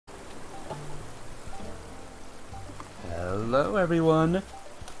Hello everyone!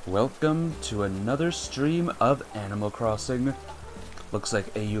 Welcome to another stream of Animal Crossing. Looks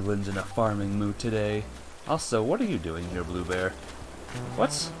like Ayulin's in a farming mood today. Also, what are you doing here, Bluebear?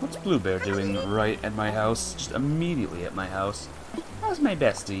 What's Bluebear doing right at my house? Just immediately at my house. How's my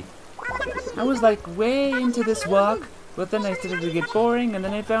bestie? I was like way into this walk, but then I started to get boring and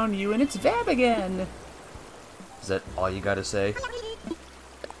then I found you and it's Vab again! Is that all you gotta say?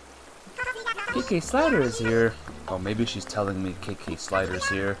 KK Slider is here. Oh, maybe she's telling me KK Slider's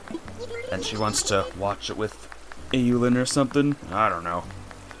here. And she wants to watch it with Ayulin or something. I don't know.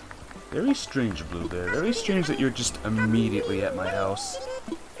 Very strange, Bluebear. Very strange that you're just immediately at my house.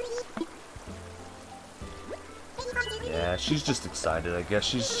 Yeah, she's just excited, I guess.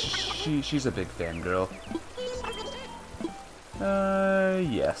 She's a big fangirl.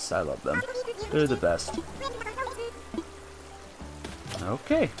 Yes, I love them. They're the best.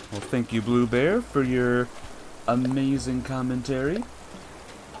 Okay, well thank you, Bluebear, for your amazing commentary.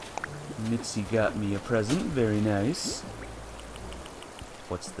 Mitzi got me a present, very nice.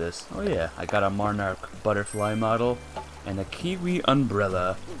 What's this? Oh yeah, I got a Monarch butterfly model and a kiwi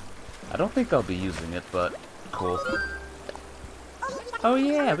umbrella. I don't think I'll be using it, but cool. Oh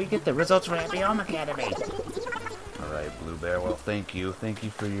yeah, we get the results for Happy Home Academy. Alright, Bluebear, well thank you. Thank you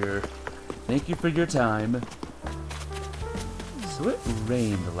for your time. So it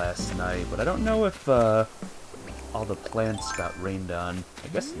rained last night, but I don't know if all the plants got rained on. I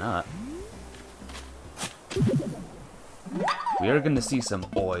guess not. We are gonna see some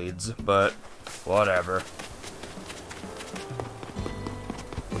oids, but whatever.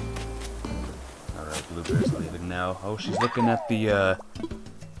 Alright, Bluebear's leaving now. Oh, she's looking at the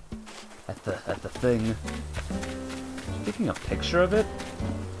thing. She's taking a picture of it?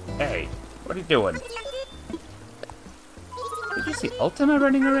 Hey, what are you doing? Did you see Ultima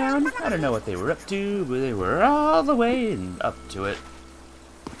running around? I don't know what they were up to, but they were all the way and up to it.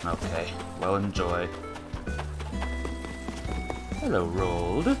 Okay, well enjoy. Hello,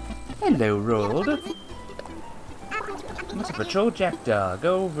 Rolled. Hello, Rolled. Let's patrol Jackdaw.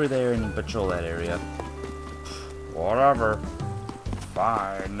 Go over there and patrol that area. Whatever.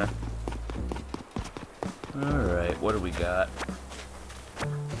 Fine. Alright, what do we got?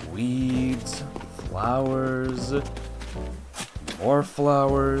 Weeds, flowers, more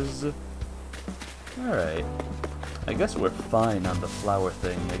flowers. Alright. I guess we're fine on the flower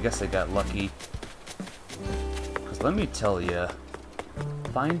thing. I guess I got lucky. Because let me tell you,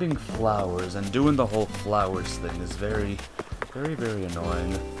 finding flowers and doing the whole flowers thing is very, very, very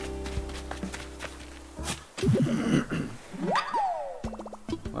annoying.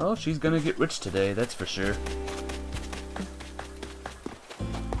 Well, she's gonna get rich today, that's for sure.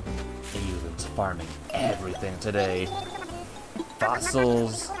 Ayulin's farming everything today.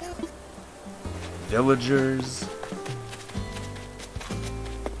 Fossils, villagers.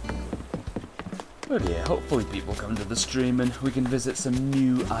 But yeah, hopefully people come to the stream and we can visit some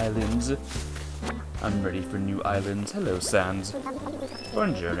new islands. I'm ready for new islands. Hello, Sans.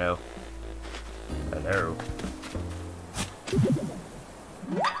 Buongiorno. Hello.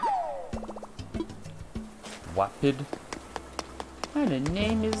 Wapid. What kind of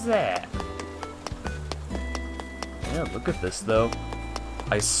name is that? Yeah, look at this though.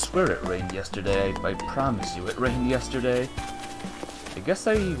 I swear it rained yesterday. I promise you, it rained yesterday. I guess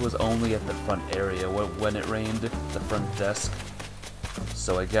I was only at the front area when it rained, the front desk.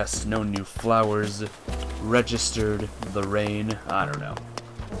 So I guess no new flowers registered the rain. I don't know.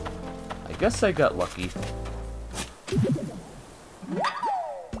 I guess I got lucky.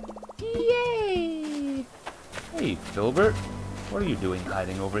 Yay! Hey, Filbert. What are you doing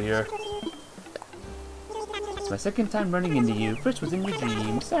hiding over here? It's my second time running into you. First was in your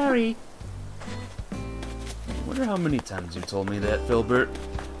dream. Sorry. I wonder how many times you told me that, Filbert.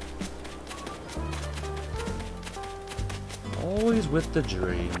 Always with the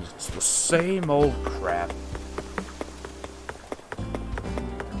dreams. It's the same old crap.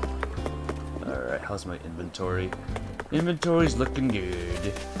 Alright, how's my inventory? Inventory's looking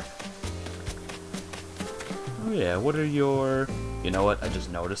good. Oh yeah, what are your... You know what, I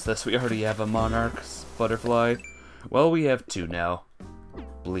just noticed this. We already have a Monarch butterfly. Well, we have two now.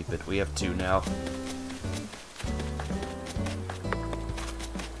 Bleep it, we have two now.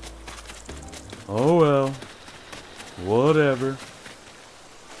 Oh well. Whatever.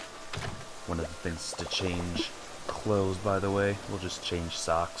 One of the things to change clothes, by the way. We'll just change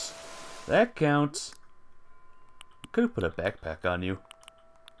socks. That counts. Could have put a backpack on you.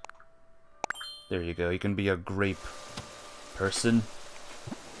 There you go, you can be a grape person.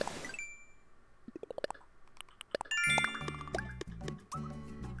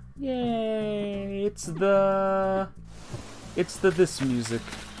 Yay! It's the It's the this music.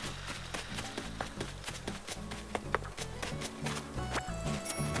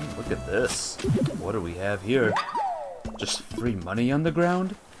 Look at this. What do we have here? Just free money on the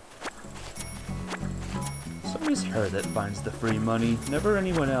ground? It's always her that finds the free money, never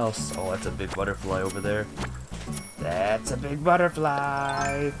anyone else. Oh, that's a big butterfly over there. That's a big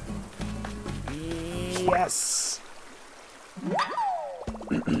butterfly! Yes!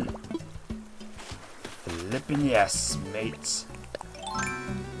 Flippin' yes, mates.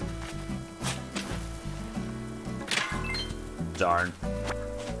 Darn.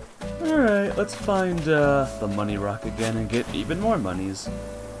 Alright, let's find the money rock again and get even more monies.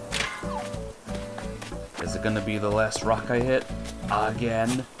 Is it gonna be the last rock I hit?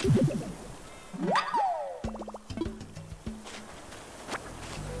 Again?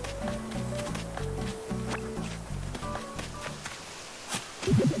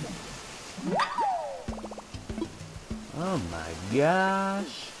 Oh my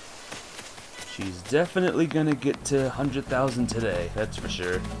gosh. She's definitely gonna get to 100,000 today, that's for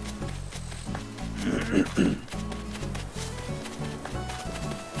sure.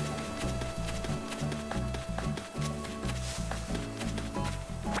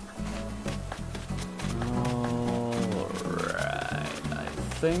 Alright, I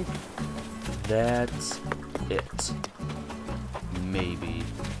think that's it. Maybe.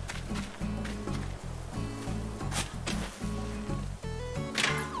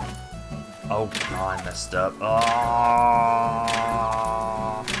 Oh, no, I messed up. Oh,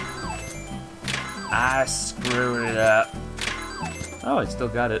 I screwed it up. Oh, I still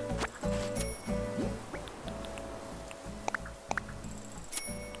got it.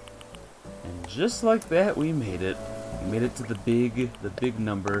 And just like that, we made it. We made it to the big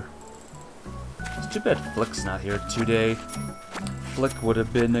number. It's too bad Flick's not here today. Flick would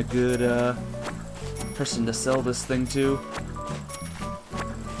have been a good person to sell this thing to.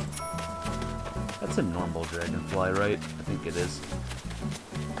 That's a normal dragonfly, right? I think it is.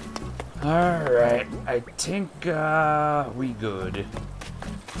 Alright, I think we good.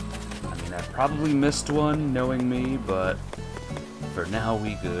 I mean, I probably missed one, knowing me, but for now,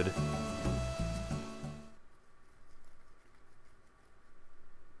 we good.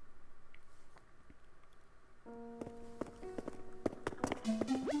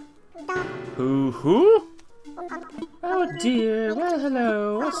 Who? Oh dear, well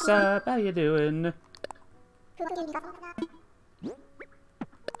hello, what's up, how you doing?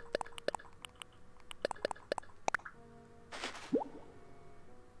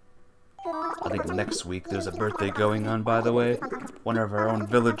 I think next week there's a birthday going on, by the way. One of our own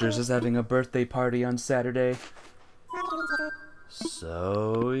villagers is having a birthday party on Saturday.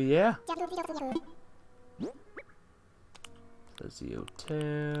 So, yeah. There's the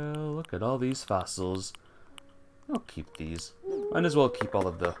hotel. Look at all these fossils. I'll keep these. Might as well keep all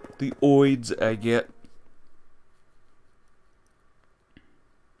of the oids I get.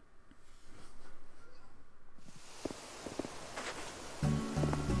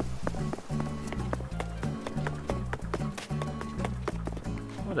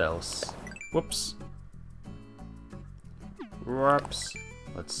 What else? Whoops. Whoops.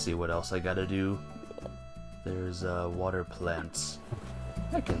 Let's see what else I gotta do. There's water plants.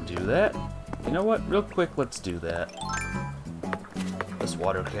 I can do that. You know what? Real quick, let's do that. This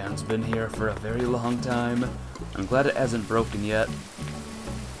water can's been here for a very long time. I'm glad it hasn't broken yet.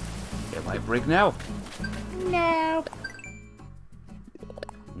 It might break now. No.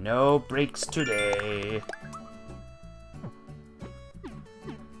 No breaks today.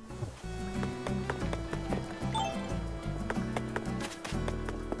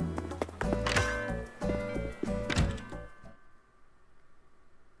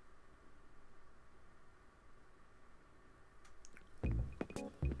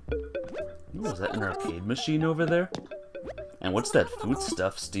 Ooh, is that an arcade machine over there? And what's that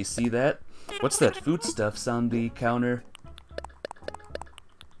foodstuffs? Do you see that? What's that foodstuffs on the counter?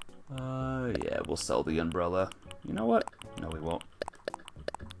 Yeah, we'll sell the umbrella. You know what? No, we won't.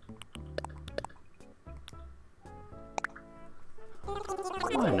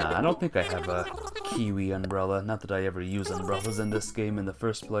 Why not? I don't think I have a kiwi umbrella. Not that I ever use umbrellas in this game in the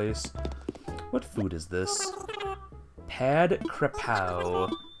first place. What food is this? Pad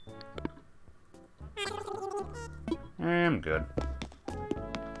Krepow. I'm good.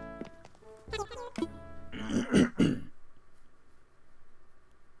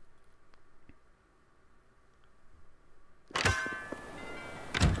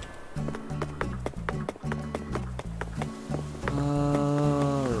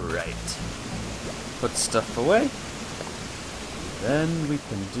 Alright. Put stuff away. Then we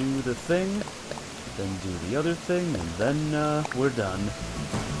can do the thing then do the other thing, and then we're done.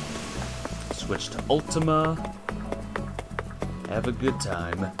 Switch to Ultima. Have a good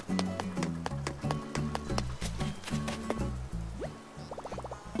time.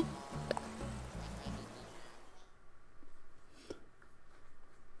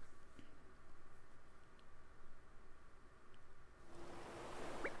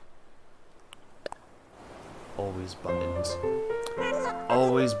 Always buttons.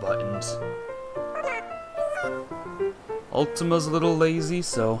 Always buttons. Ultima's a little lazy,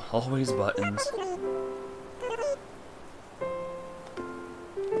 so always buttons.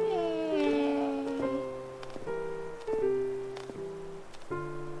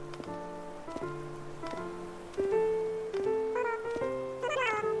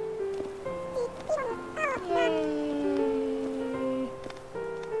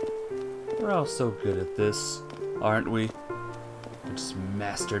 We're all so good at this, aren't we? We just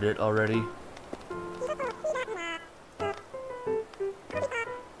mastered it already.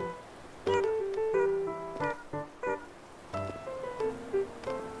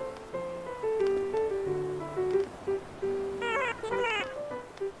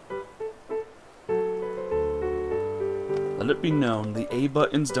 Let it be known, the A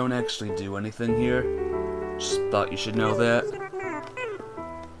buttons don't actually do anything here. Just thought you should know that.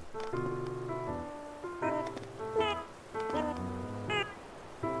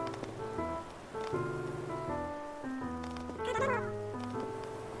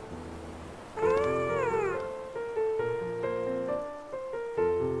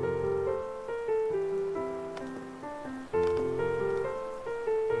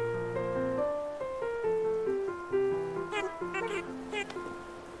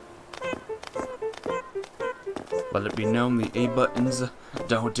 Let it be known the A buttons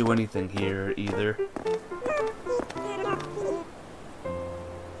don't do anything here either.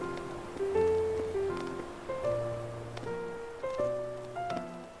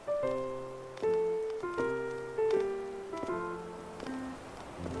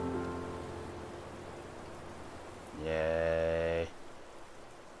 Yay.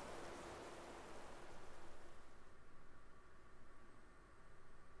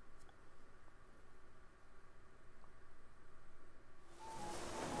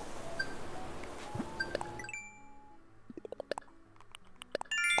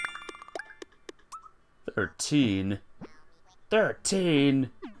 Thirteen.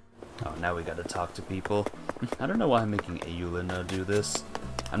 Oh, now we gotta talk to people. I don't know why I'm making Ayulin do this.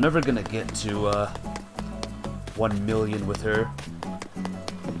 I'm never gonna get to 1 million with her.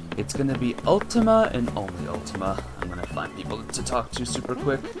 It's gonna be Ultima and only Ultima. I'm gonna find people to talk to super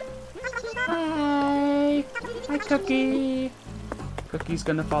quick. Hi! Hi, Cookie! Cookie's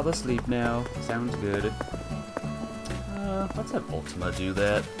gonna fall asleep now. Sounds good. Let's have Ultima do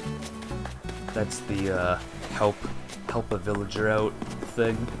that. That's the, help a villager out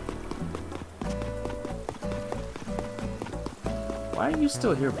thing. Why are you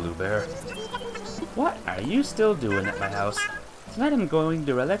still here, Bluebear? What are you still doing at my house? Tonight I'm going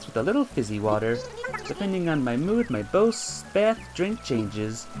to relax with a little fizzy water. Depending on my mood, my bath drink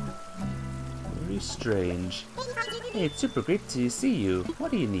changes. Very strange. Hey, it's super great to see you.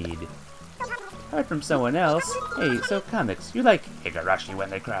 What do you need? Heard from someone else. Hey, so comics, you like Higurashi when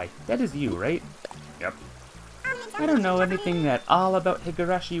they cry. That is you, right? Yep. I don't know anything at all about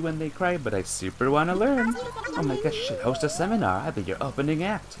Higurashi when they cry, but I super want to learn. Oh my gosh, you should host a seminar. I'll be your opening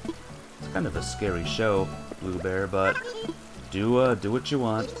act. It's kind of a scary show, Bluebear, but do what you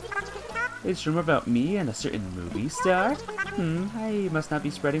want. It's rumor about me and a certain movie star? I must not be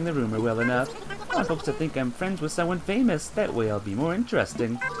spreading the rumor well enough. I want folks to think I'm friends with someone famous. That way I'll be more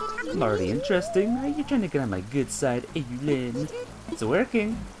interesting. I'm already interesting. Are you trying to get on my good side, Ayulin? It's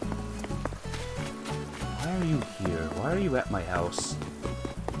working. Why are you here? Why are you at my house?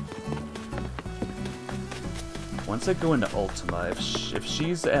 Once I go into Ultima, if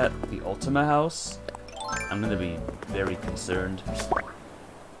she's at the Ultima house, I'm gonna be very concerned.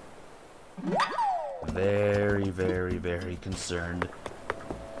 Very, very, very concerned.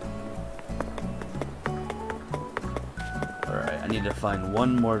 Alright, I need to find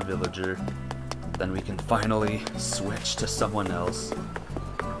one more villager. Then we can finally switch to someone else.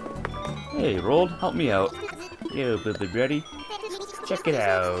 Hey, Rold, help me out. Yo, Bluebear, check it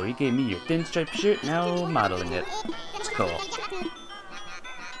out. You gave me your thin striped shirt, now modeling it. It's cool.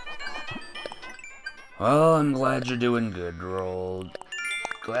 Well, I'm glad you're doing good, Rold.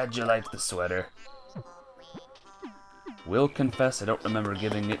 Glad you like the sweater. Will confess I don't remember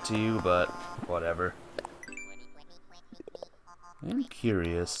giving it to you, but whatever. I'm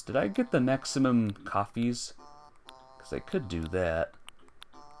curious, did I get the maximum coffees? Because I could do that.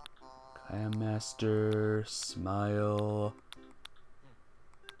 Ham Master, Smile,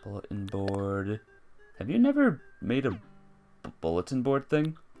 bulletin board. Have you never made a bulletin board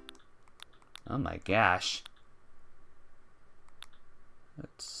thing? Oh my gosh.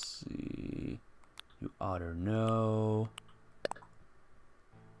 Let's see. You ought to know.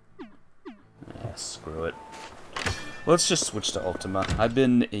 Screw it. Let's just switch to Ultima. I've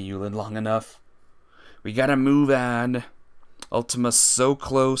been Ayulin long enough. We gotta move on. Ultima's so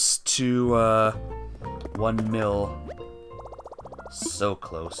close to 1 mil. So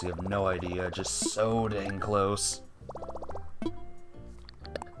close, you have no idea. Just so dang close.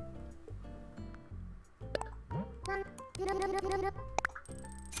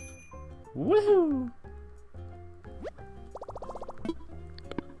 Woohoo!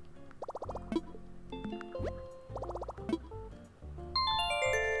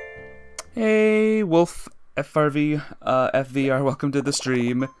 Hey, Wolf FRV, FVR, welcome to the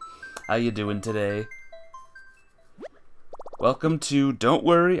stream. How you doing today? Welcome to, don't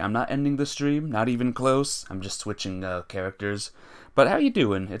worry, I'm not ending the stream, not even close. I'm just switching characters. But how you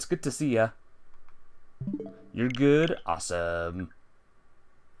doing? It's good to see ya. You're good? Awesome.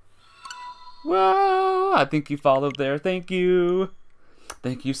 Whoa, I think you followed there. Thank you.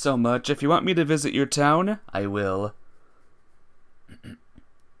 Thank you so much. If you want me to visit your town, I will.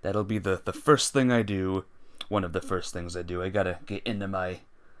 That'll be the first thing I do. One of the first things I do. I gotta get into my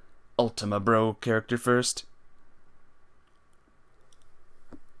Ultima Bro character first.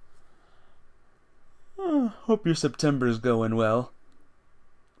 Hope your September's going well.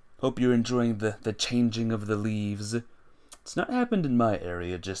 Hope you're enjoying the changing of the leaves. It's not happened in my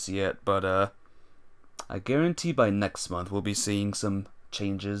area just yet, but I guarantee by next month we'll be seeing some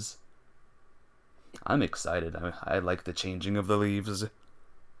changes. I'm excited. I like the changing of the leaves.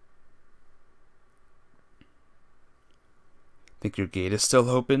 Think your gate is still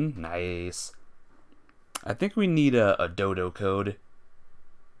open? Nice. I think we need a dodo code.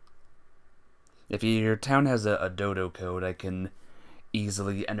 If your town has a dodo code, I can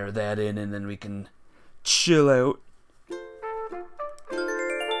easily enter that in and then we can chill out.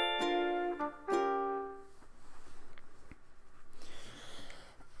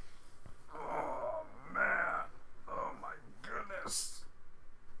 Oh man. Oh my goodness.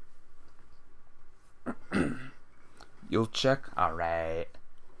 You'll check? Alright.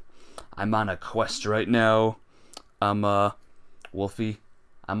 I'm on a quest right now. I'm, Wolfie.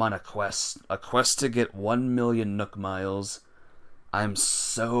 I'm on a quest to get 1 million Nook Miles. I'm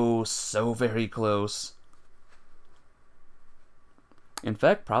so very close. In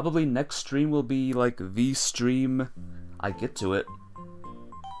fact, probably next stream will be like the stream I get to it.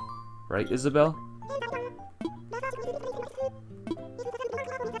 Right, Isabel?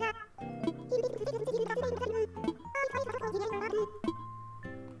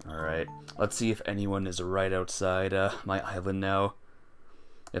 Alright, let's see if anyone is right outside my island now.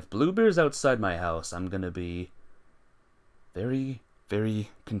 If Bluebear's outside my house, I'm gonna be very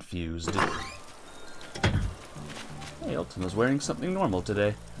confused. Hey, Ultima's wearing something normal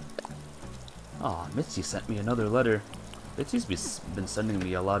today. Aw, Mitzi sent me another letter. Mitzi's been sending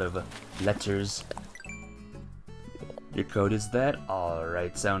me a lot of letters. Your code is that?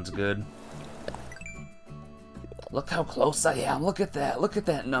 Alright, sounds good. Look how close I am. Look at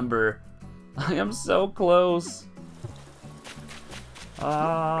that number. I am so close.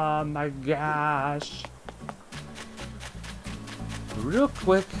 Oh my gosh. Real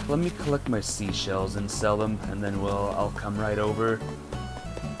quick, let me collect my seashells and sell them, and then I'll come right over.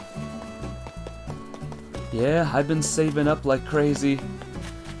 Yeah, I've been saving up like crazy.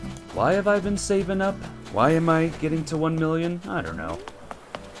 Why have I been saving up? Why am I getting to 1 million? I don't know.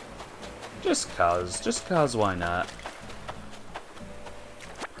 Just cause, why not?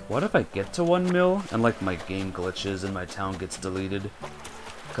 What if I get to 1 mil and like my game glitches and my town gets deleted?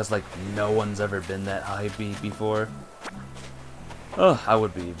 Cause like no one's ever been that high before. Oh, I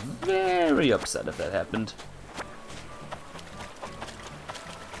would be very upset if that happened.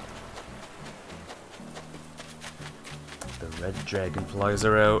 The red dragonflies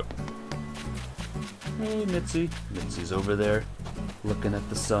are out. Hey, Mitzi. Mitzi's over there, looking at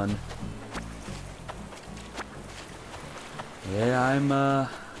the sun. Yeah, I'm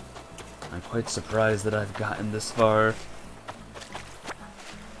quite surprised that I've gotten this far.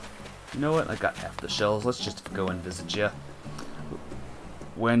 You know what? I got half the shells. Let's just go and visit ya.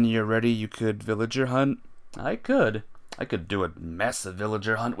 When you're ready, you could villager hunt. I could do a massive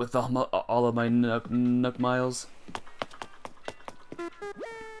villager hunt with all of my Nook Miles.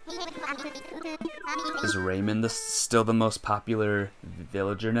 Is Raymond still the most popular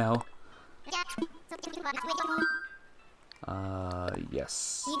villager now?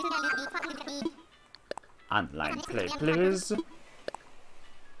 Yes. Online play, please.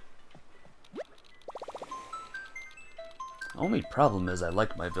 Only problem is I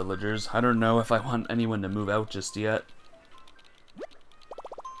like my villagers. I don't know if I want anyone to move out just yet.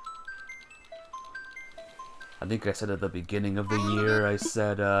 I think I said at the beginning of the year, I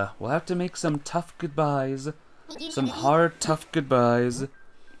said, we'll have to make some tough goodbyes. Some hard, tough goodbyes.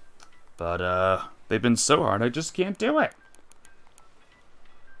 But, they've been so hard, I just can't do it.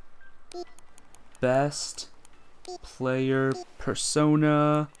 Best player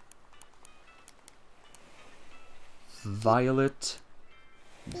persona. Violet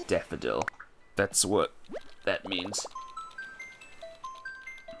Daffodil. That's what that means.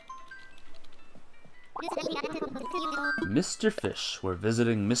 Mr. Fish. We're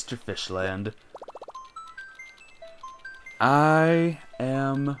visiting Mr. Fishland. I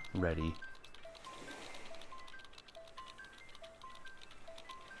am ready.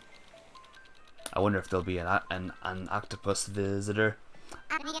 I wonder if there'll be an octopus visitor.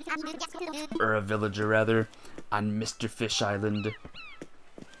 Or a villager, rather, on Mr. Fish Island.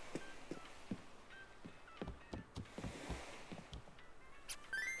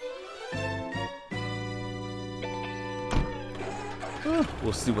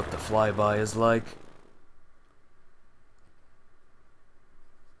 We'll see what the flyby is like.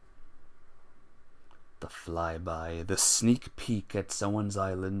 The flyby, the sneak peek at someone's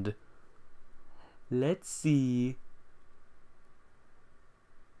island. Let's see.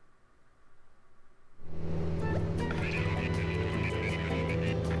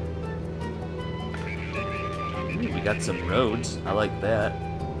 Ooh, we got some roads. I like that.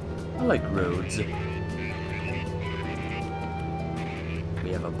 I like roads.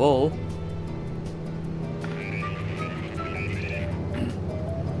 We have a bull.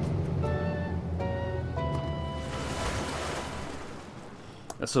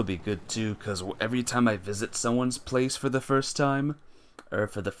 This will be good too, because every time I visit someone's place for the first time, or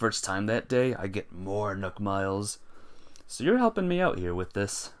for the first time that day, I get more Nook Miles. So you're helping me out here with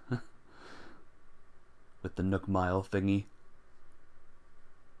this. With the Nook Mile thingy.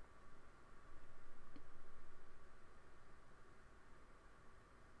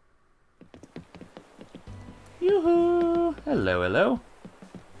 Yoo-hoo! Hello, hello.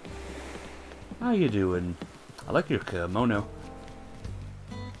 How you doing? I like your kimono.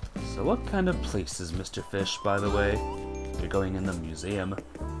 So what kind of place is Mr. Fish, by the way? You're going in the museum.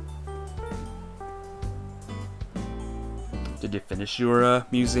 Did you finish your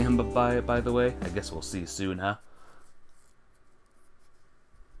museum by the way? I guess we'll see soon, huh?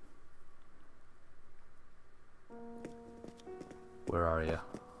 Where are you?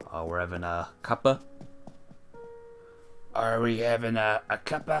 Oh, we're having a cuppa? Are we having a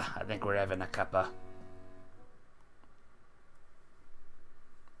cuppa? I think we're having a cuppa.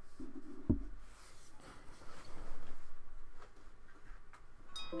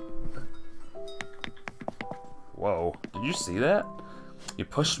 Whoa, did you see that? You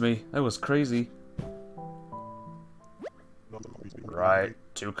pushed me. That was crazy. Right,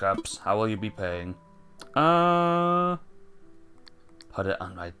 2 cups. How will you be paying? Put it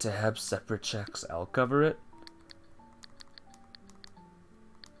on my tab. Separate checks. I'll cover it.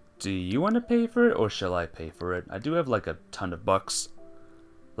 Do you want to pay for it, or shall I pay for it? I do have like a ton of bucks.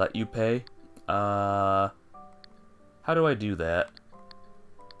 Let you pay? How do I do that?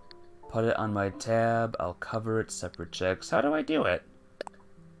 Put it on my tab. I'll cover it. Separate checks. How do I do it?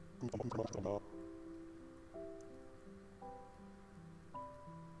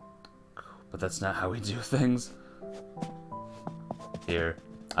 But that's not how we do things. Here.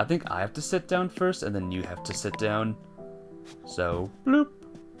 I think I have to sit down first, and then you have to sit down. So, bloop.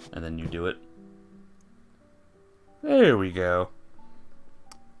 And then you do it. There we go.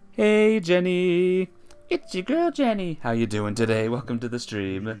 Hey, Jenny. It's your girl, Jenny. How you doing today? Welcome to the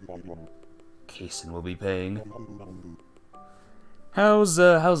stream. Kason will be paying. How's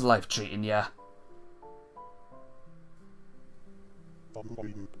life treating ya?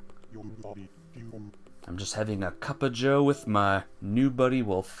 I'm just having a cup of joe with my new buddy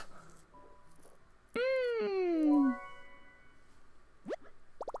Wolf.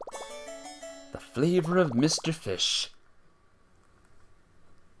 The flavor of Mr. Fish.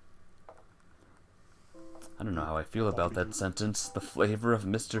 I don't know how I feel about that sentence. The flavor of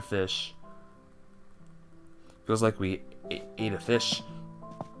Mr. Fish. Feels like we ate a fish.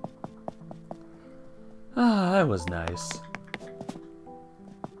 Ah, that was nice.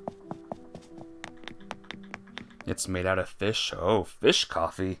 It's made out of fish. Oh, fish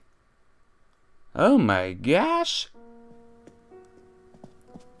coffee. Oh my gosh.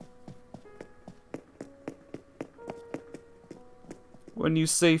 When you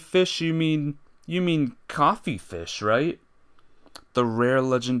say fish, you mean coffee fish, right? The rare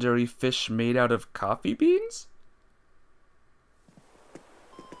legendary fish made out of coffee beans?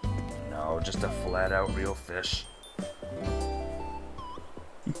 No, just a flat out real fish.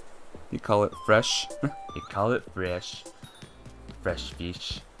 You call it fresh? You call it fresh. Fresh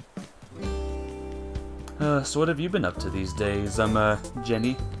fish. So what have you been up to these days,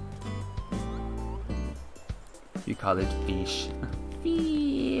 Jenny? You call it fish.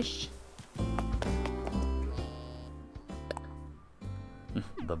 Fish.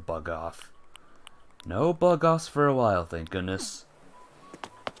 The bug off. No bug offs for a while, thank goodness.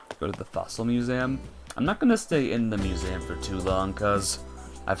 Go to the fossil museum. I'm not gonna stay in the museum for too long, cause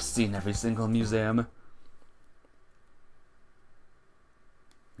I've seen every single museum.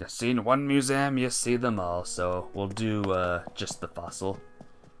 You've seen one museum, you see them all, so we'll do just the fossil.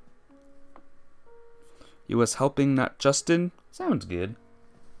 You was helping, not Justin? Sounds good.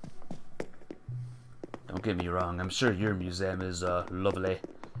 Don't get me wrong, I'm sure your museum is lovely,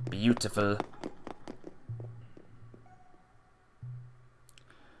 beautiful.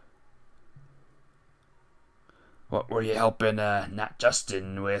 What were you helping not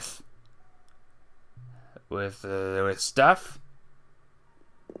Justin with? With stuff?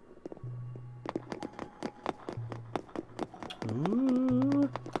 Ooh.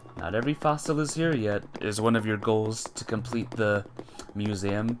 Not every fossil is here yet. Is one of your goals to complete the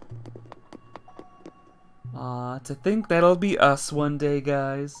museum? To think that'll be us one day,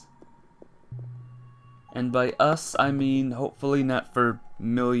 guys. And by us, I mean hopefully not for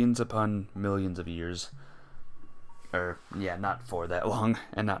millions upon millions of years. Or, yeah, not for that long,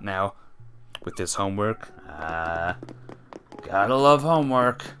 and not now. With this homework. Gotta love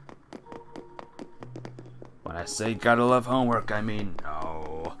homework. When I say gotta love homework, I mean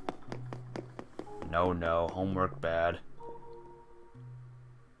no. No, homework bad.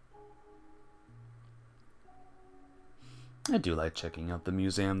 I do like checking out the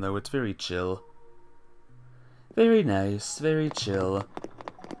museum, though. It's very chill. Very nice, very chill.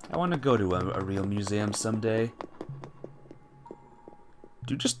 I want to go to a real museum someday.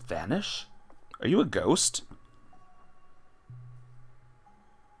 Do you just vanish? Are you a ghost?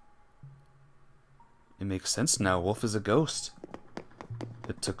 It makes sense now. Wolf is a ghost.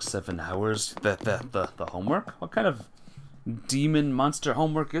 It took 7 hours. The homework? What kind of demon monster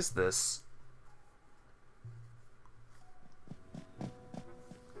homework is this?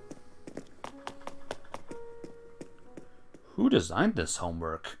 Who designed this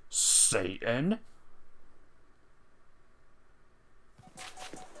homework? Satan?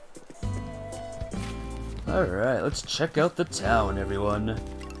 Alright, let's check out the town, everyone.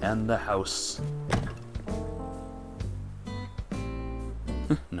 And the house.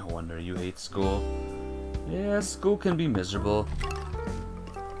 No wonder you hate school. Yeah, school can be miserable.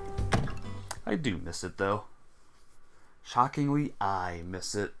 I do miss it, though. Shockingly, I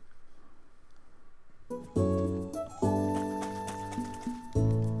miss it.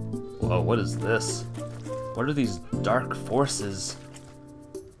 Whoa, what is this? What are these dark forces?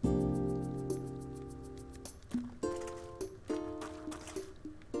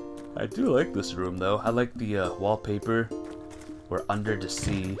 I do like this room, though. I like the wallpaper. We're under the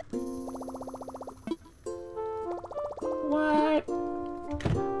sea. What?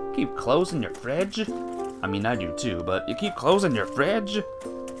 Keep closing your fridge? I mean, I do too, but you keep closing your fridge?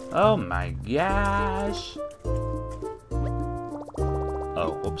 Oh my gosh.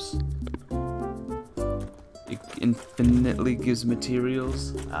 Oh, whoops. It infinitely gives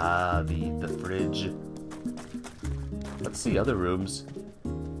materials. Ah, the fridge. Let's see other rooms.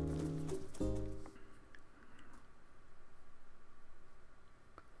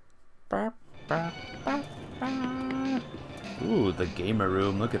 Ooh, the gamer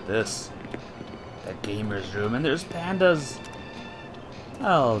room. Look at this. The gamer's room, and there's pandas.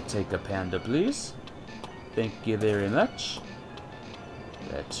 I'll take a panda, please. Thank you very much.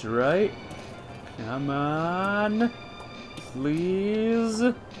 That's right. Come on. Please.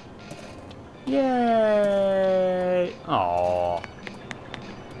 Yay! Aww.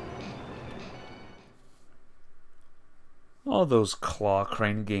 All those claw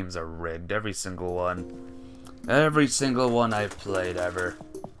crane games are rigged. Every single one. Every single one I've played ever.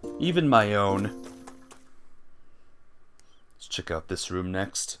 Even my own. Let's check out this room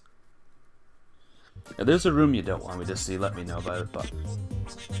next. Now, there's a room you don't want me to see. Let me know about it.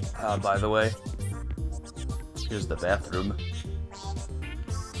 By the way, here's the bathroom.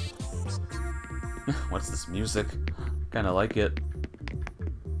 What's this music? Kinda like it.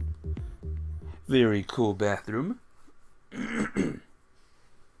 Very cool bathroom.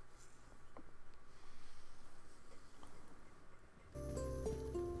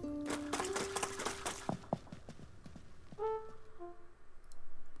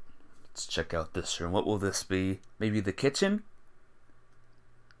 check out this room. What will this be? Maybe the kitchen?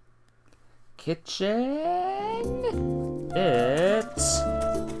 Kitchen? It's...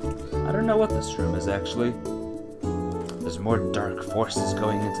 I don't know what this room is, actually. There's more dark forces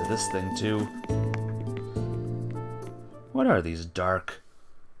going into this thing, too. What are these dark,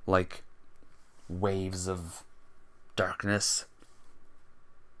 like, waves of darkness?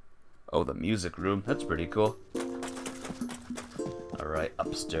 Oh, the music room. That's pretty cool. Alright,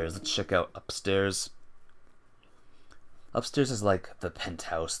 upstairs. Let's check out upstairs. Upstairs is like the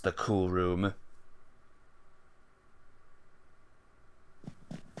penthouse, the cool room.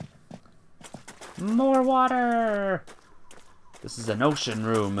 More water! This is an ocean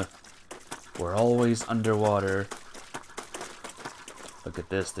room. We're always underwater. Look at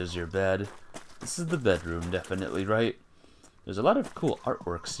this, there's your bed. This is the bedroom, definitely, right? There's a lot of cool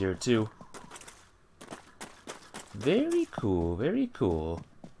artworks here, too. Very cool, very cool.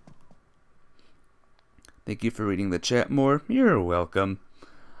 Thank you for reading the chat more. You're welcome.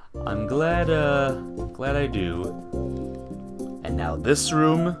 I'm glad I do. And now this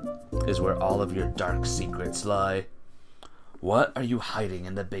room is where all of your dark secrets lie. What are you hiding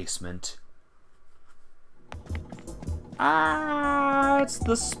in the basement? Ah, it's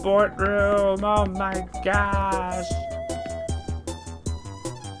the sport room. Oh my gosh.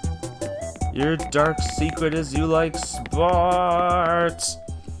 Your dark secret is you like sports.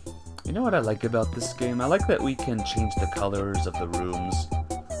 You know what I like about this game? I like that we can change the colors of the rooms.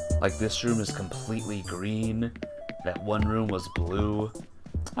 Like this room is completely green. That one room was blue.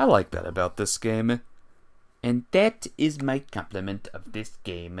 I like that about this game. And that is my compliment of this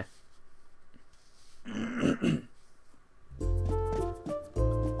game.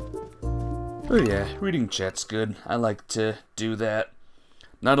 Oh yeah, reading chat's good. I like to do that.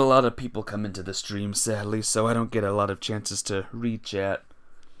 Not a lot of people come into the stream, sadly, so I don't get a lot of chances to read chat.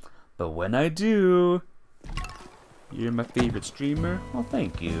 But when I do, you're my favorite streamer? Well,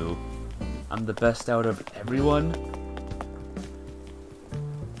 thank you. I'm the best out of everyone.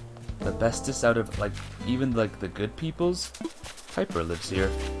 The bestest out of, like, even, like, the good peoples. Piper lives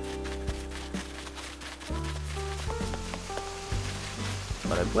here.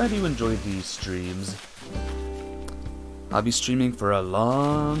 But I'm glad you enjoyed these streams. I'll be streaming for a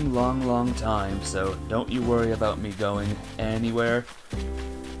long time, so don't you worry about me going anywhere.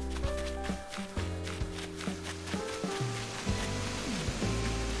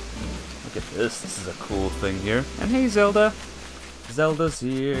 Look at this. This is a cool thing here. And hey, Zelda. Zelda's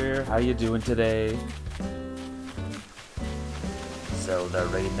here. How you doing today? Zelda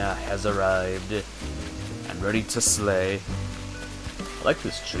Reina has arrived and ready to slay. I like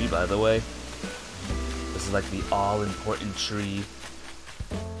this tree, by the way. This is like the all-important tree.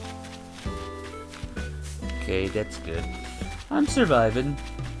 Okay, that's good. I'm surviving.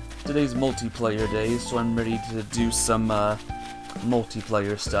 Today's multiplayer day, so I'm ready to do some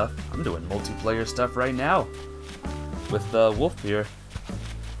multiplayer stuff. I'm doing multiplayer stuff right now with Wolf here.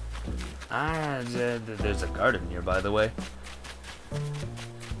 There's a garden here, by the way.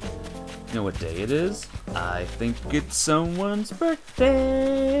 You know what day it is? I think it's someone's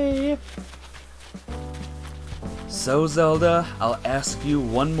birthday. So Zelda, I'll ask you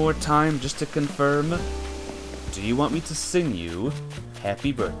one more time just to confirm. Do you want me to sing you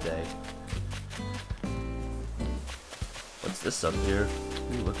happy birthday? What's this up here?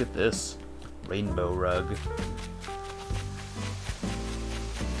 Ooh, look at this. Rainbow rug.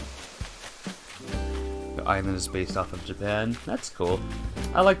 The island is based off of Japan. That's cool.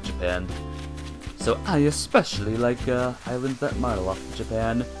 I like Japan. So I especially like islands that model off of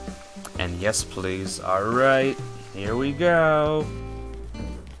Japan. And yes, please. Alright, here we go.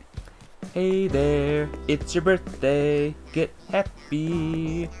 Hey there, it's your birthday. Get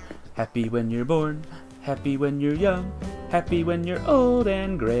happy. Happy when you're born. Happy when you're young. Happy when you're old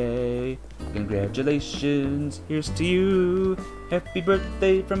and gray. Congratulations, here's to you. Happy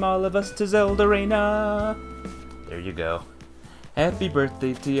birthday from all of us to Zelda Reina. There you go. Happy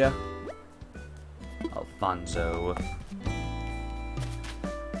birthday to ya. Alfonso.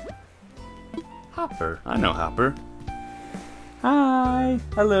 Hopper. I know Hopper. Hi.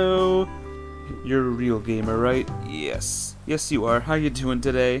 Hello. You're a real gamer, right? Yes. Yes, you are. How you doing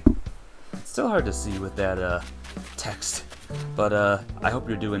today? It's still hard to see with that text, but I hope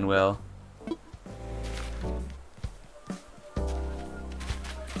you're doing well.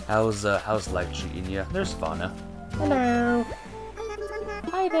 How's life treating you? There's Fauna. Hello.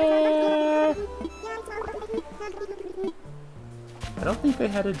 Hi there. I don't think I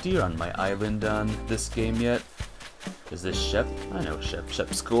had a deer on my island on this game yet. Is this Shep? I know Shep.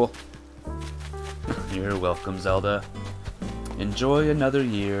 Shep's cool. You're welcome, Zelda. Enjoy another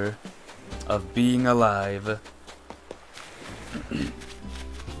year. of being alive.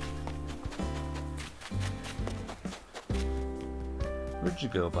 Where'd you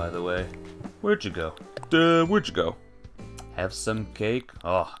go, by the way? Where'd you go? Where'd you go? Have some cake?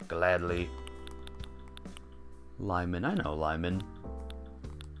 Oh, gladly. Lyman, I know Lyman.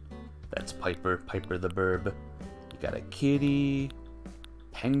 That's Piper, Piper the Burb. You got a kitty,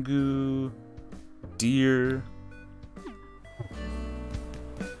 Pengu, deer.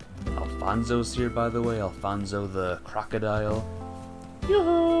 Alfonso's here, by the way. Alfonso the crocodile.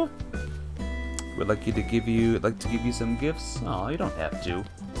 Yoo-hoo! Would like to give you some gifts. Oh, you don't have to.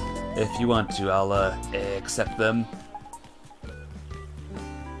 If you want to, I'll accept them.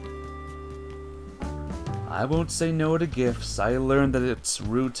 I won't say no to gifts. I learned that it's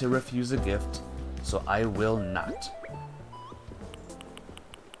rude to refuse a gift, so I will not.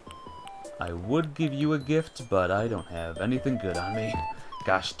 I would give you a gift, but I don't have anything good on me.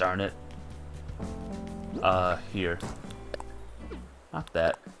 Gosh darn it. Here. Not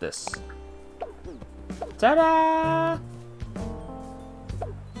that. This. Ta-da!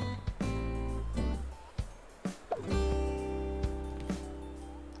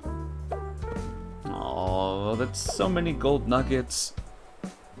 Oh, that's so many gold nuggets.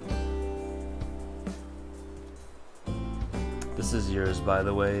 This is yours, by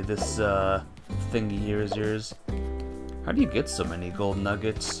the way. This, thingy here is yours. How do you get so many gold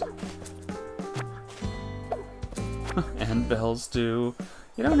nuggets? And bells, too.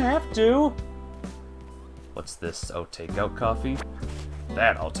 You don't have to. What's this? Oh, takeout coffee?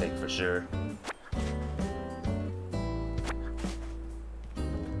 That I'll take for sure.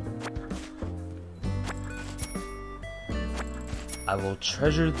 I will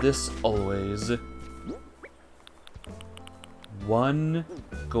treasure this always. 1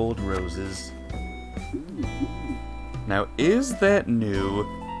 gold roses. Now, is that new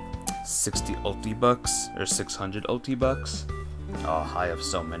 60 ulti bucks or 600 ulti bucks? Oh, I have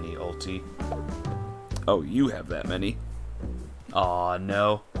so many ulti. Oh, you have that many. Aw,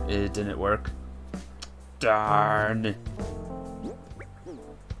 no, it didn't work. Darn.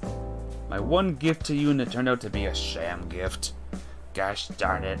 My one gift to you and it turned out to be a sham gift. Gosh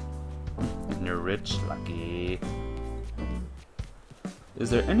darn it. You're rich, lucky. Is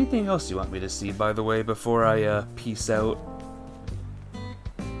there anything else you want me to see, by the way, before I, peace out?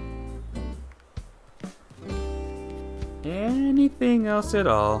 Anything else at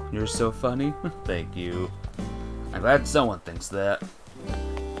all? You're so funny. Thank you. I'm glad someone thinks that.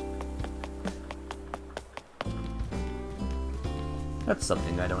 That's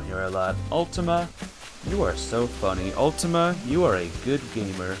something I don't hear a lot. Ultima, you are so funny. Ultima, you are a good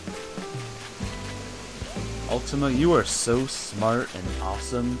gamer. Ultima, you are so smart and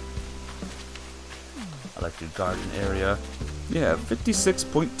awesome. I like your garden area. Yeah,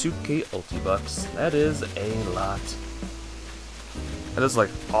 56.2k ulti bucks. That is a lot. That is like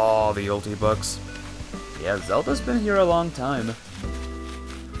all the ulti bucks. Yeah, Zelda's been here a long time.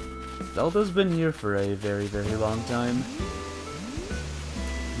 Zelda's been here for a very, very long time.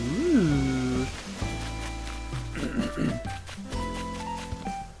 Ooh.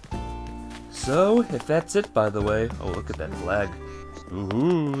 So, if that's it, by the way... Oh, look at that flag.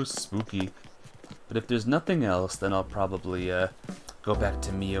 Ooh, spooky. But if there's nothing else, then I'll probably, go back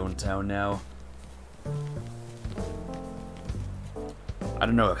to Mion Town now. I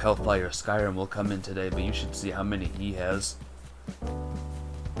don't know if Hellfire or Skyrim will come in today, but you should see how many he has.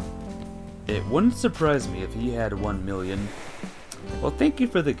 It wouldn't surprise me if he had 1 million. Well, thank you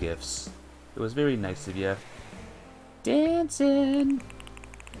for the gifts. It was very nice of you. Dancing!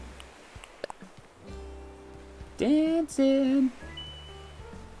 Dancing!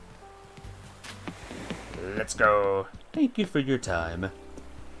 Let's go! Thank you for your time.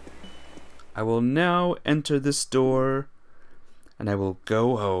 I will now enter this door, and I will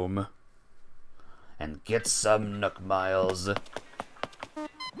go home and get some Nook Miles. I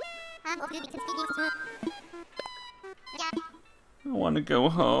want to go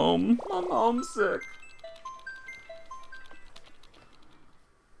home. I'm homesick.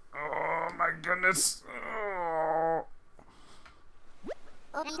 Oh my goodness. Oh.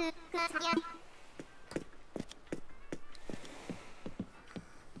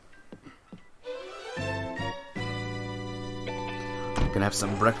 Gonna have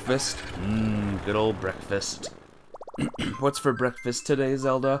some breakfast. Good old breakfast. What's for breakfast today,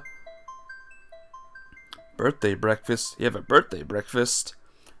 Zelda? Birthday breakfast. You have a birthday breakfast.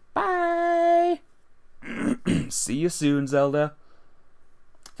 Bye! See you soon, Zelda.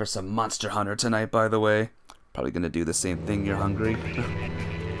 For some Monster Hunter tonight, by the way. Probably gonna do the same thing, you're hungry.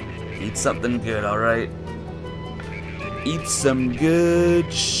 Eat something good, alright? Eat some good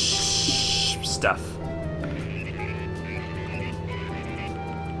stuff.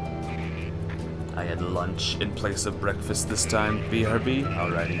 I had lunch in place of breakfast this time, BRB.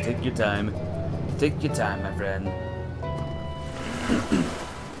 Alrighty, take your time. Take your time, my friend.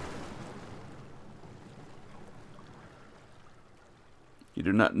 You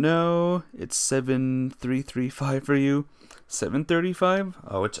do not know. It's 7:335 for you. 7:35?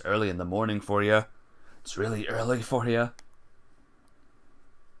 Oh, it's early in the morning for you. It's really early for you.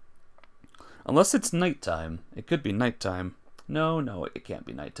 Unless it's nighttime. It could be nighttime. No, it can't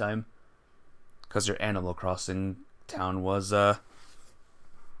be nighttime. Because your Animal Crossing town was,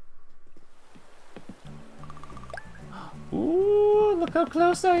 Ooh, look how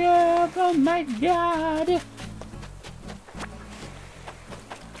close I am! Oh my god!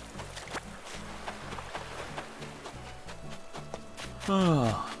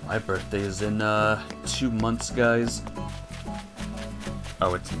 Oh, my birthday is in, 2 months, guys.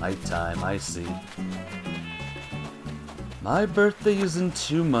 Oh, it's nighttime, I see. My birthday is in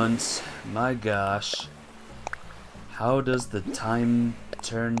 2 months. My gosh. How does the time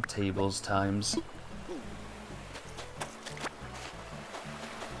turn tables times?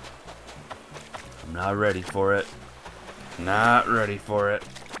 I'm not ready for it. Not ready for it.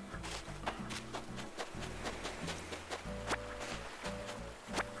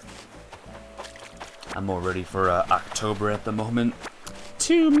 I'm more ready for October at the moment.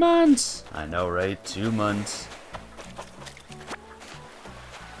 2 months! I know, right? 2 months.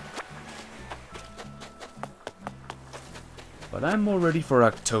 But I'm more ready for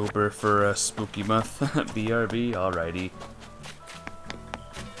October for a spooky month. BRB, alrighty.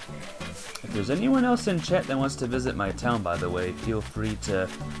 If there's anyone else in chat that wants to visit my town, by the way, feel free to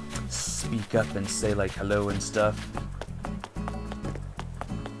speak up and say like hello and stuff.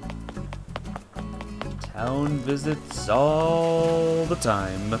 Town visits all the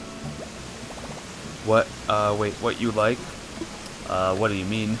time. What, wait, what you like? What do you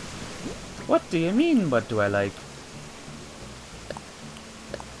mean? What do you mean, what do I like?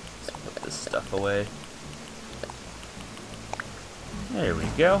 Let's put this stuff away. There we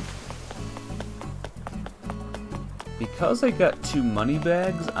go. Because I got 2 money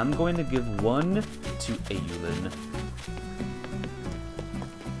bags, I'm going to give 1 to Ayulin.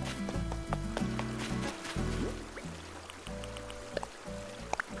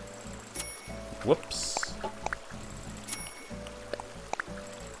 Whoops.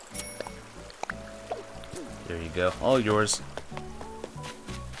 There you go. All yours.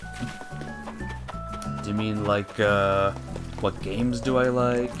 Do you mean like, what games do I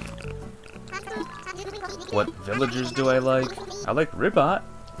like? What villagers do I like? I like Ribot.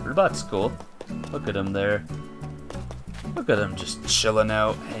 Ribot's cool. Look at him there. Look at him just chilling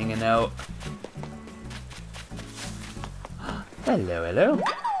out, hanging out. Hello, hello.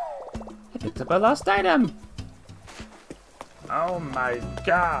 I picked up a lost item. Oh my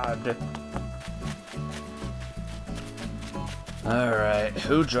god. Alright,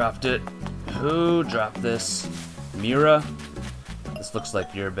 who dropped it? Who dropped this? Mira? This looks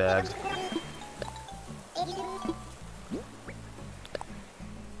like your bag.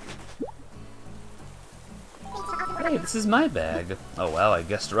 Hey, this is my bag. Oh wow, I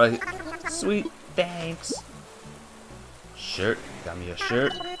guessed right. Sweet, thanks. Shirt, got me a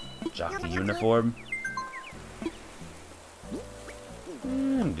shirt. Jockey uniform.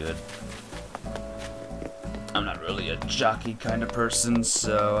 I'm good. I'm not really a jockey kind of person,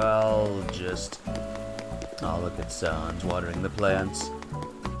 so I'll just... Oh, look at Sans watering the plants.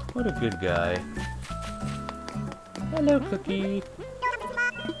 What a good guy. Hello, Cookie.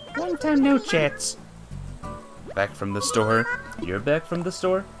 Long time no chats. Back from the store? You're back from the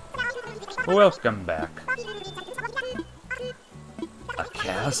store? Welcome back. A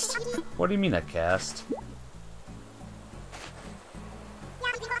cast? What do you mean a cast?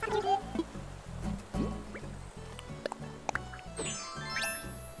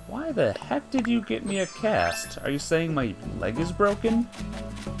 Why the heck did you get me a cast? Are you saying my leg is broken?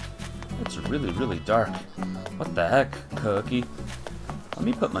 It's really, really dark. What the heck, Cookie? Let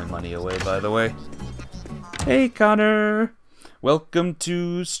me put my money away, by the way. Hey, Connor! Welcome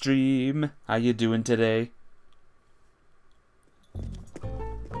to stream. How you doing today?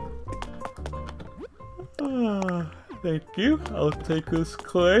 Thank you. I'll take this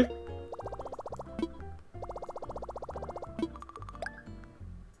clay.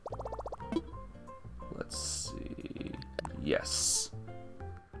 Let's see. Yes.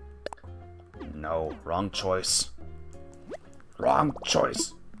 No, wrong choice. Wrong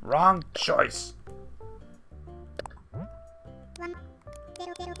choice. Wrong choice.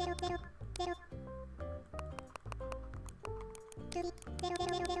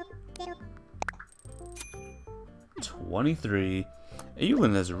 23.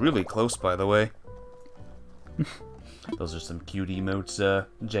 Ayulin is really close, by the way. Those are some cute emotes,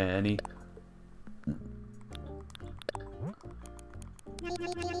 Jenny.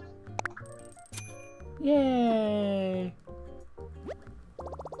 Yay!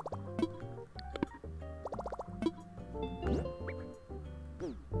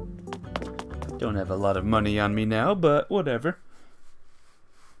 Don't have a lot of money on me now, but whatever.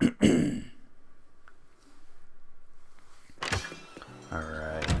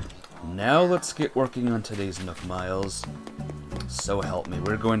 Alright. Now let's get working on today's Nook Miles. So help me,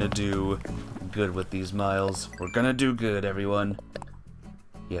 we're going to do good with these miles. We're gonna do good, everyone.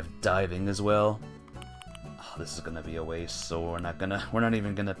 You have diving as well. Oh, this is gonna be a waste, so we're not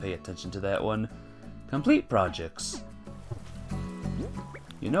even gonna pay attention to that one. Complete projects.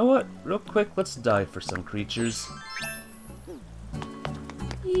 You know what? Real quick, let's dive for some creatures.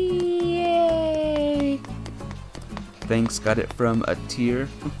 Yay! Thanks, got it from a tier.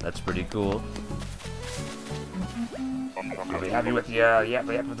 That's pretty cool. I'll be happy with you. Yeah,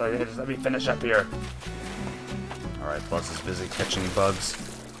 let me finish up here. Alright, Plus is busy catching bugs.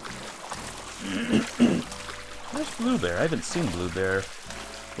 Where's Bluebear? I haven't seen Bluebear,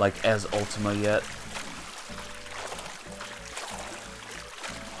 like, as Ultima yet.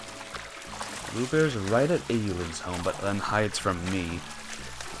 Bluebear's right at Ayulin's home, but then hides from me.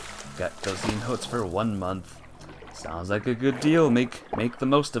 Got cozy notes for 1 month. Sounds like a good deal. Make the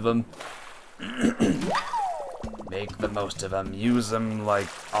most of them. Make the most of them. Use them, like,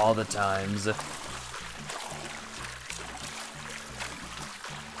 all the times.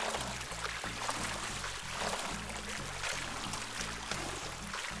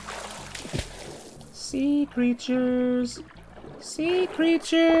 Sea creatures! Sea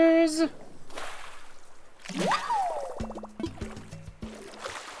creatures!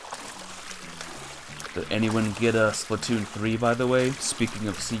 Did anyone get a Splatoon 3, by the way? Speaking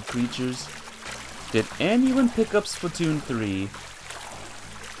of sea creatures. Did anyone pick up Splatoon 3?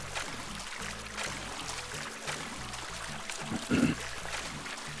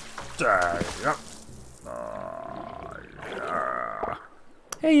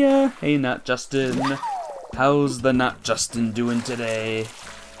 Hey, Not Justin. How's the Not Justin doing today?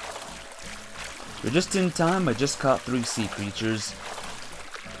 You're just in time. I just caught 3 sea creatures.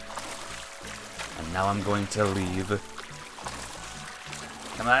 And now I'm going to leave.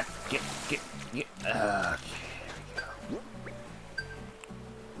 Come on, get. Okay, there we go.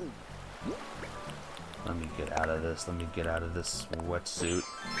 Let me get out of this. Let me get out of this wetsuit.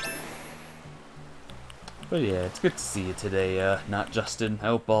 But yeah, it's good to see you today, Not Justin. I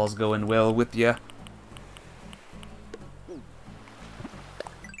hope all's going well with ya.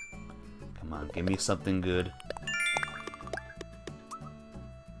 Come on, give me something good.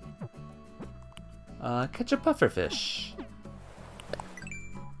 Catch a pufferfish.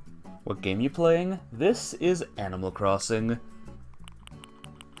 What game you playing? This is Animal Crossing.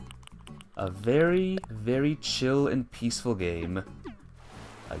 A very, very chill and peaceful game.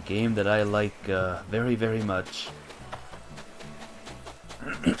 A game that I like very, very much.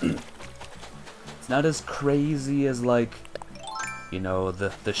 It's not as crazy as, like, you know,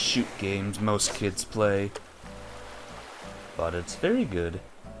 the shoot games most kids play. But it's very good.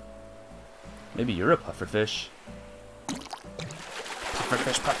 Maybe you're a pufferfish.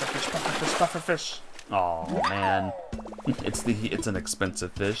 Pufferfish. Oh man, it's an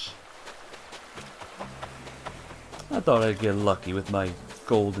expensive fish. I thought I'd get lucky with my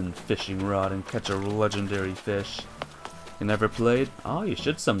golden fishing rod and catch a legendary fish. You never played? Oh, you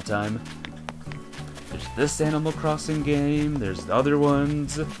should sometime. There's this Animal Crossing game, there's the other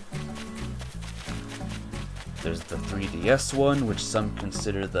ones. There's the 3DS one, which some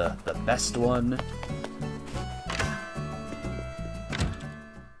consider the best one.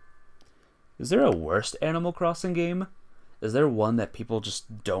 Is there a worst Animal Crossing game? Is there one that people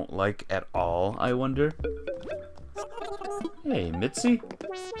just don't like at all, I wonder? Hey, Mitzi.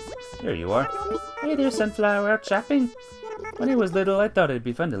 There you are. Hey there, Sunflower, out shopping? When I was little, I thought it'd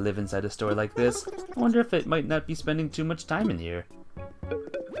be fun to live inside a store like this. I wonder if it might not be spending too much time in here.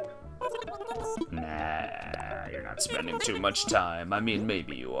 Nah, you're not spending too much time. I mean,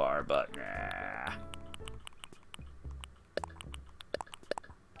 maybe you are, but nah.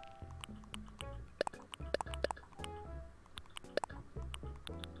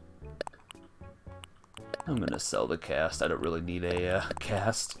 I'm gonna sell the cast. I don't really need a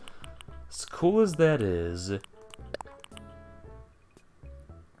cast. As cool as that is,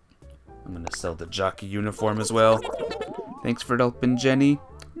 I'm gonna sell the jockey uniform as well. Thanks for helping, Jenny.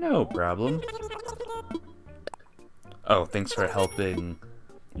 No problem. Oh, thanks for helping.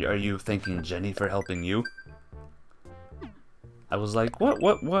 Are you thanking Jenny for helping you? I was like,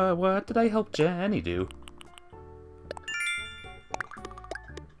 what did I help Jenny do?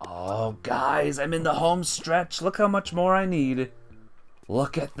 Oh, guys, I'm in the home stretch. Look how much more I need.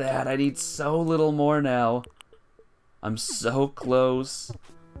 Look at that. I need so little more now. I'm so close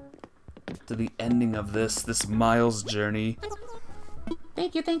to the ending of this miles journey.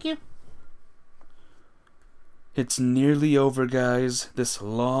 Thank you, thank you. It's nearly over, guys. This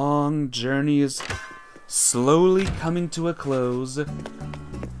long journey is slowly coming to a close.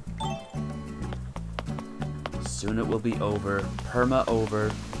 Soon it will be over. Perma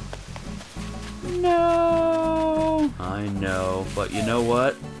over. No! I know, but you know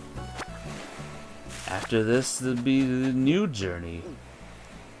what? After this, there'll be the new journey.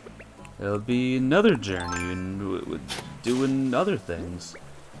 There'll be another journey and doing other things.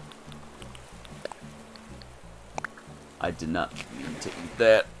 I did not mean to eat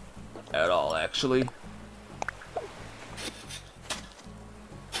that at all, actually.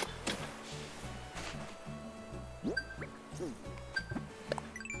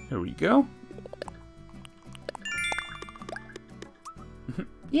 Here we go.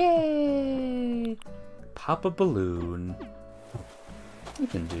 Yay! Pop a balloon. We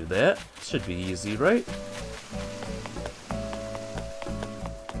can do that. Should be easy, right?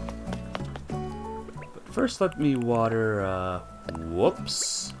 But first let me water,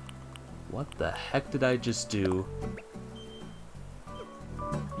 whoops. What the heck did I just do?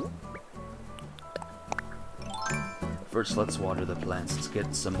 First, let's water the plants. Let's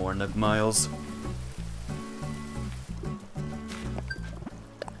get some more Nug Miles.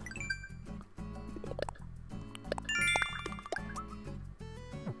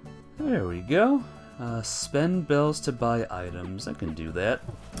 There we go. Spend bells to buy items. I can do that.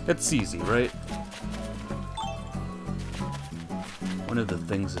 It's easy, right? One of the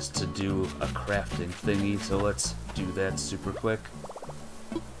things is to do a crafting thingy, so let's do that super quick.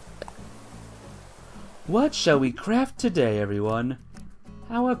 What shall we craft today, everyone?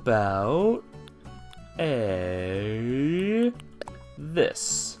 How about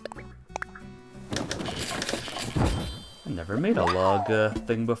this? I never made a log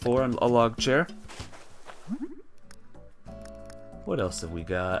thing before, a log chair. What else have we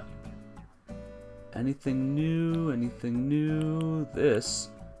got? Anything new? Anything new? This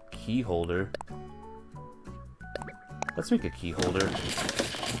key holder. Let's make a key holder.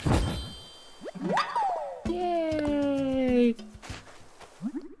 Yay!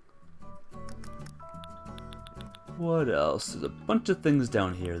 What else? There's a bunch of things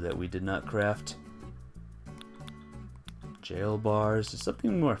down here that we did not craft. Jail bars. Is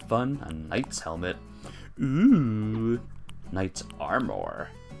something more fun? A knight's helmet. Ooh! Knight's armor.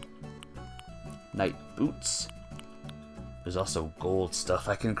 Knight boots. There's also gold stuff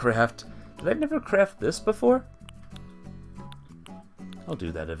I can craft. Did I never craft this before? I'll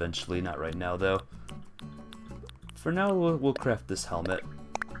do that eventually, not right now though. For now, we'll craft this helmet.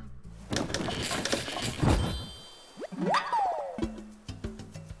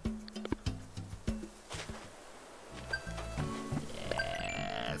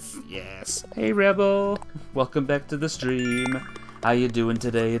 Yes. Hey Rebel, welcome back to the stream. How you doing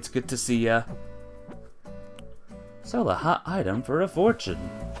today? It's good to see ya. Sell a hot item for a fortune.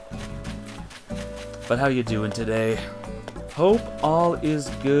 But how you doing today? Hope all is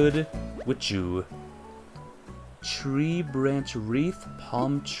good with you. Tree branch wreath,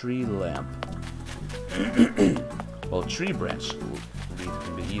 palm tree lamp. Well, tree branch wreath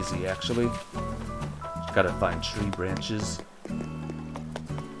can be easy actually. Just gotta find tree branches.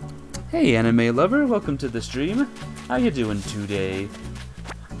 Hey anime lover, welcome to the stream. How you doing today?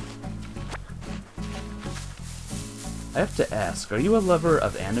 I have to ask, are you a lover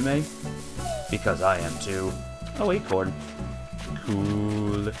of anime? Because I am too. Oh, acorn.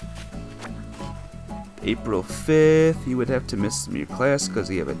 Cool. April 5th, you would have to miss some of your class because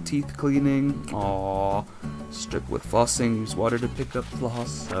you have a teeth cleaning. Aww. Strict with flossing, use water to pick up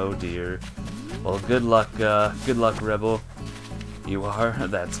floss. Oh dear. Well, good luck, Rebel. You are?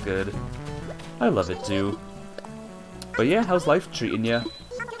 That's good. I love it too. But yeah, how's life treating ya?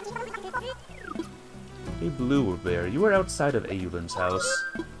 Hey Bluebear, you were outside of Ayulin's house.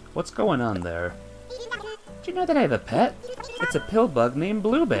 What's going on there? Do you know that I have a pet? It's a pill bug named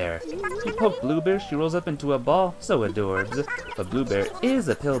Bluebear. You poke Bluebear, she rolls up into a ball. So adorbs. But Bluebear is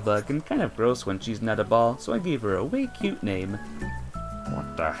a pill bug and kind of gross when she's not a ball, so I gave her a way cute name.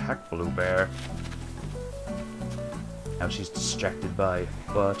 What the heck, Bluebear? Now she's distracted by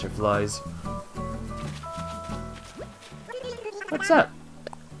butterflies. What's up?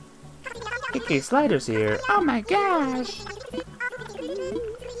 KK Slider's here. Oh my gosh!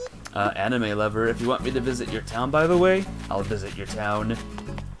 Anime lover, if you want me to visit your town, by the way, I'll visit your town.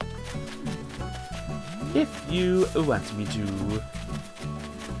 If you want me to.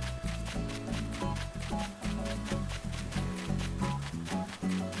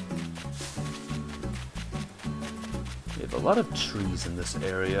 We have a lot of trees in this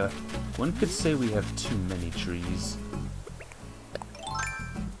area. One could say we have too many trees.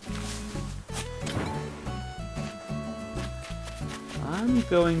 I'm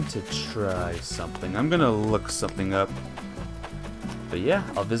going to try something. I'm gonna look something up. But yeah,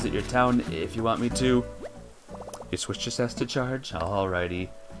 I'll visit your town if you want me to. Your Switch just has to charge? Alrighty.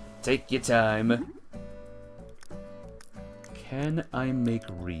 Take your time. Can I make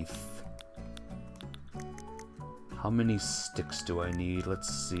wreath? How many sticks do I need?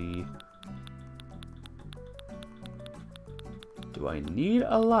 Let's see. Do I need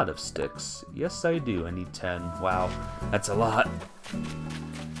a lot of sticks? Yes, I do. I need 10. Wow, that's a lot.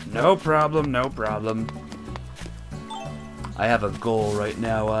 No problem, no problem. I have a goal right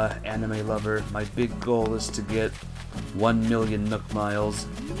now, anime lover. My big goal is to get 1 million Nook Miles.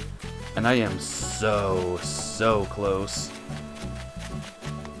 And I am so close.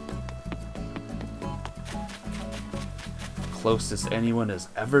 Closest anyone has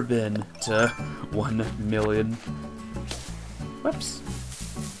ever been to 1 million. Whoops.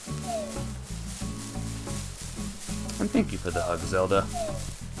 And thank you for the hug, Zelda.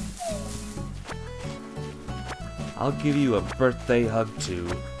 I'll give you a birthday hug too.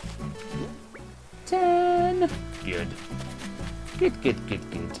 10. Good. Good.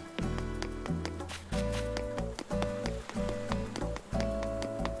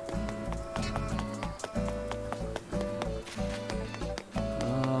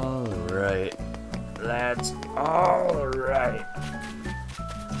 Alright. That's alright.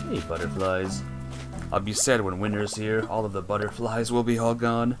 Hey, butterflies. I'll be sad when winter's here. All of the butterflies will be all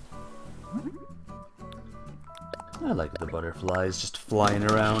gone. I like the butterflies just flying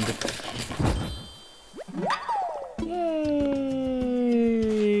around. Yay!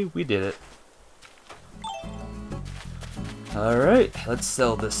 We did it. Alright, let's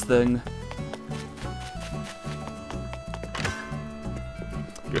sell this thing.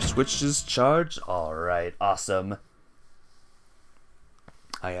 Your Switch is charged? Alright, awesome.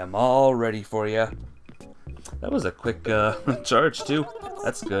 I am all ready for you. That was a quick charge too.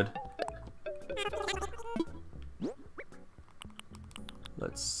 That's good.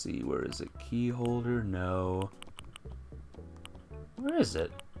 Let's see, where is it? Key holder? No. Where is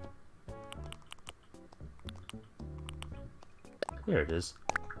it? There it is.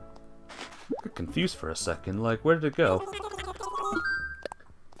 I got confused for a second, like, where did it go?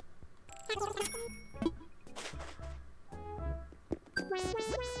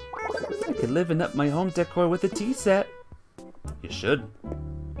 I could liven up my home decor with a tea set. You should.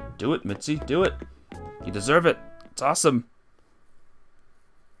 Do it, Mitzi, do it. You deserve it. It's awesome.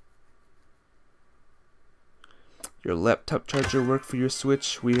 Your laptop charger work for your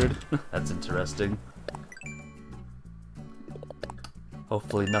Switch? Weird. That's interesting.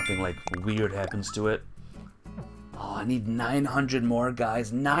 Hopefully nothing like weird happens to it. Oh, I need 900 more,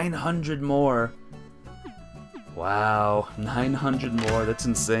 guys. 900 more. Wow, 900 more. That's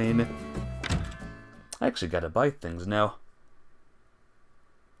insane. I actually gotta buy things now.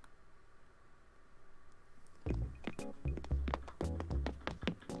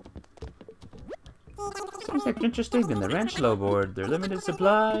 Seems like interesting in the ranch low board. They're limited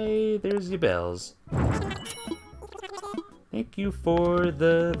supply. There's your bells. Thank you for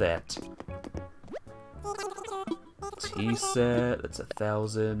that. Tea set. That's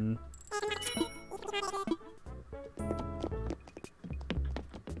 1,000.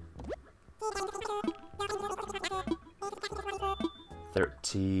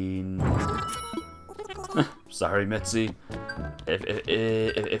 Sorry, Mitzi.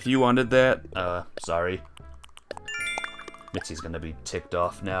 If you wanted that, sorry. Mitzi's gonna be ticked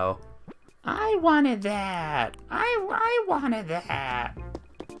off now. I wanted that. I wanted that.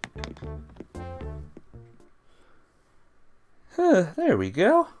 There we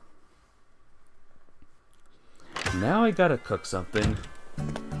go. Now I gotta cook something.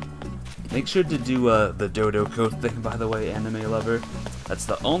 Make sure to do the dodo code thing, by the way, anime lover. That's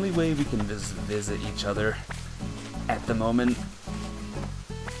the only way we can visit each other at the moment.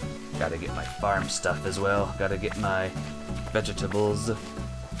 Gotta get my farm stuff as well. Gotta get my vegetables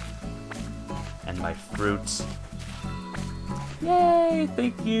and my fruits. Yay!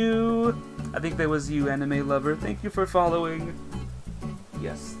 Thank you! I think that was you, anime lover. Thank you for following.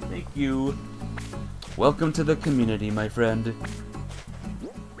 Yes, thank you. Welcome to the community, my friend.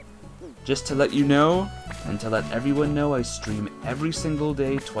 Just to let you know, and to let everyone know I stream every single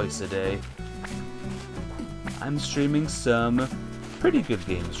day, twice a day. I'm streaming some pretty good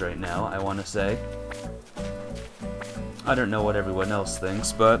games right now, I want to say. I don't know what everyone else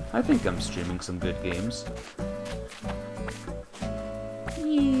thinks, but I think I'm streaming some good games.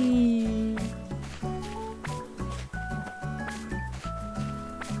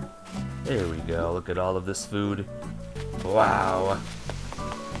 There we go, look at all of this food. Wow.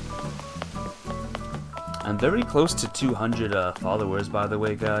 I'm very close to 200 followers, by the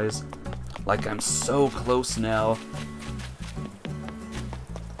way, guys. Like, I'm so close now.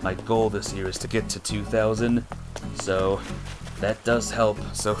 My goal this year is to get to 2,000, so that does help,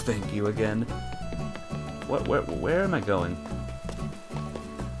 so thank you again. Where am I going?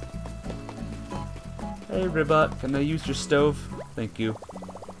 Hey, Ribot, can I use your stove? Thank you.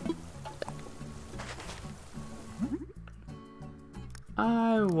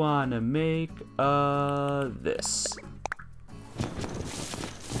 I wanna make, this.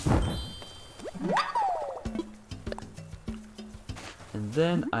 And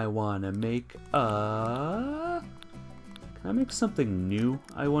then I wanna make, can I make something new,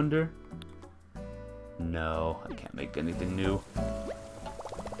 I wonder? No, I can't make anything new.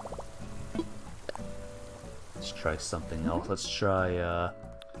 Let's try something else. Let's try,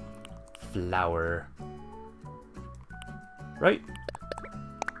 flour. Right?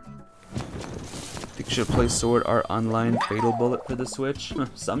 Think you should play Sword Art Online Fatal Bullet for the Switch?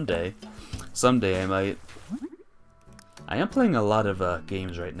 Someday. Someday I might. I am playing a lot of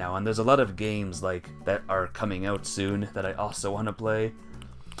games right now, and there's a lot of games like that are coming out soon that I also want to play.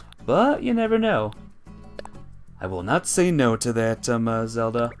 But you never know. I will not say no to that,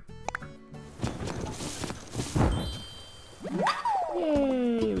 Zelda.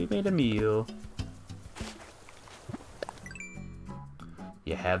 Yay, we made a meal.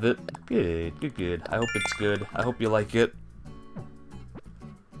 You have it? Good, good, good. I hope it's good. I hope you like it.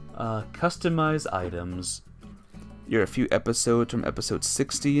 Customize items. You're a few episodes from episode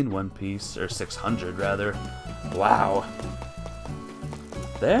 60 in One Piece, or 600 rather. Wow.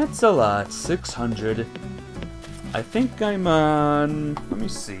 That's a lot, 600. I think I'm on, let me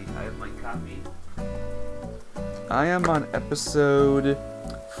see, I have my copy. I am on episode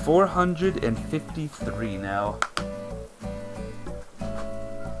 453 now.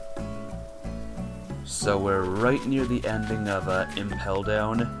 So we're right near the ending of Impel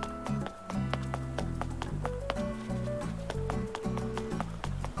Down.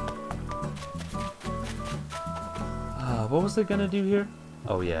 What was I gonna do here?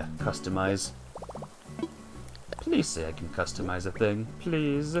 Oh yeah, customize. Please say I can customize a thing,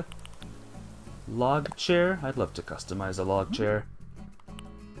 please. Log chair? I'd love to customize a log chair.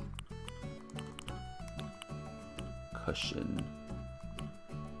 Cushion.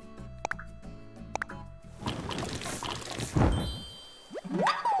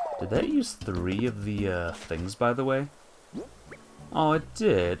 Did that use 3 of the things, by the way? Oh, it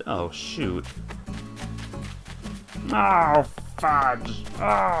did. Oh, shoot. Oh, fudge!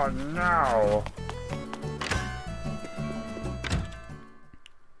 Oh, no!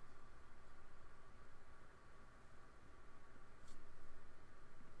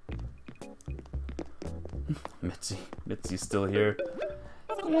 Mitzi's still here.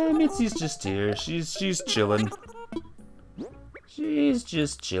 Yeah, Mitzi's just here. She's chilling. She's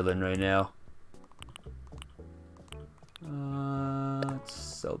just chilling right now. Let's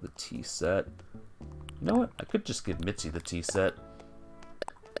sell the tea set. You know what? I could just give Mitzi the tea set.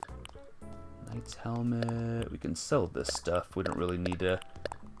 Knight's helmet. We can sell this stuff. We don't really need to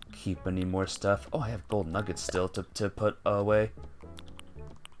keep any more stuff. Oh, I have gold nuggets still to put away.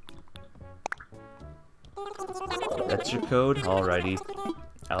 That's your code? Alrighty.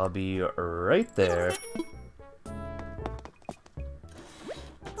 I'll be right there.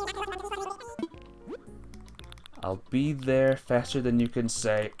 I'll be there faster than you can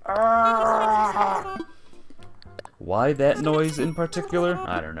say. Ah! Why that noise in particular?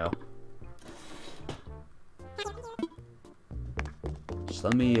 I don't know. Just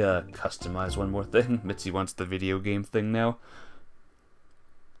let me customize one more thing. Mitzi wants the video game thing now.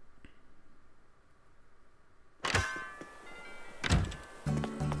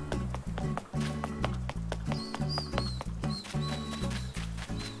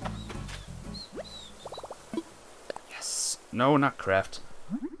 No, not craft.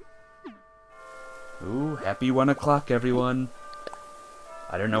 Ooh, happy 1 o'clock, everyone.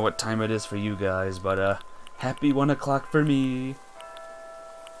 I don't know what time it is for you guys, but, happy 1 o'clock for me.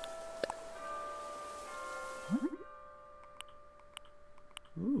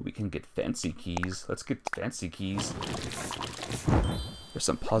 Ooh, we can get fancy keys. Let's get fancy keys. There's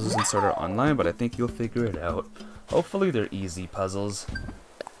some puzzles in Sword Art Online, but I think you'll figure it out. Hopefully they're easy puzzles.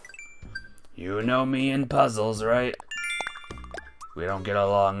 You know me and puzzles, right? We don't get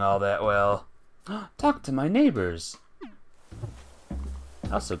along all that well. Talk to my neighbors.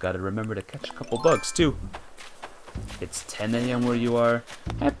 Also gotta remember to catch a couple bugs, too. It's 10 a.m. where you are.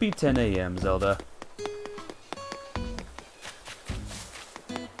 Happy 10 a.m., Zelda.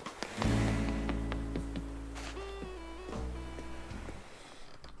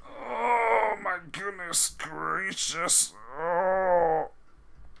 Oh my goodness gracious. Oh.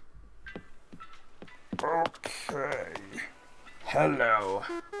 Okay. Hello.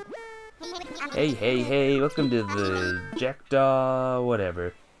 Hey, hey, hey, welcome to the Jackdaw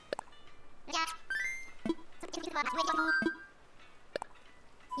whatever.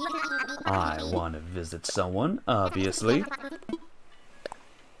 I want to visit someone, obviously.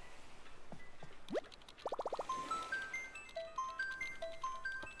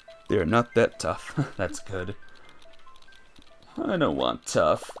 They're not that tough. That's good. I don't want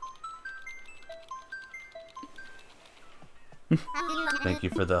tough. Thank you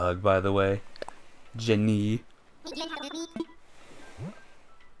for the hug, by the way. Jenny.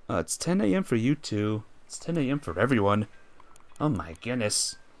 It's 10 a.m. for you two. It's 10 a.m. for everyone. Oh my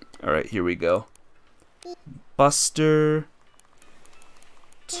goodness. Alright, here we go. Buster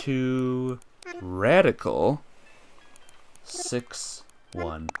to Radical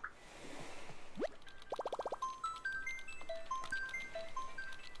 6-1.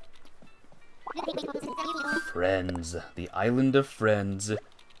 Friends. The Island of Friends.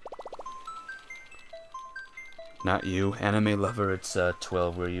 Not you, anime lover, it's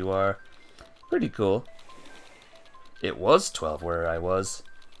 12 where you are. Pretty cool. It was 12 where I was.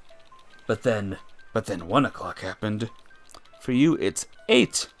 But then 1 o'clock happened. For you, it's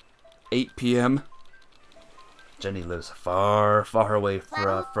 8 p.m. Jenny lives far, far away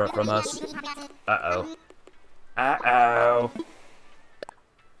from us. Uh-oh. Uh-oh.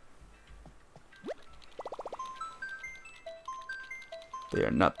 They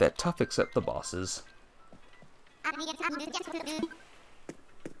are not that tough except the bosses.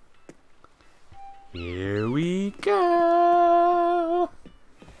 Here we go!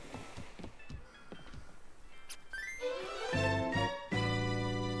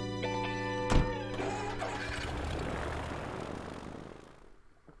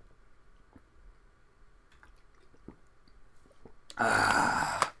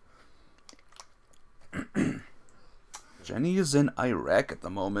 Jenny is in Iraq at the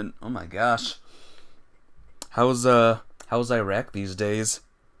moment. Oh my gosh. How's Iraq these days?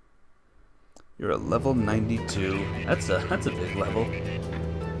 You're a level 92. That's a big level.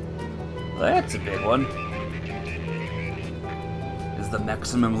 That's a big one. Is the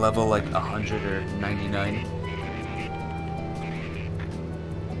maximum level like 100 or 99?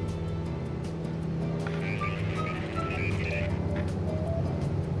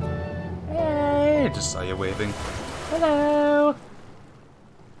 Hey, I just saw you waving. Hello.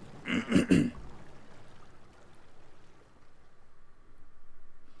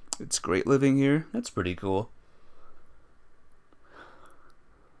 It's great living here. That's pretty cool.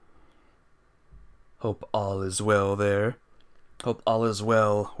 Hope all is well there. Hope all is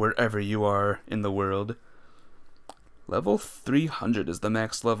well wherever you are in the world. Level 300 is the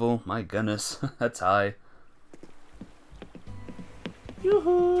max level. My goodness, that's high.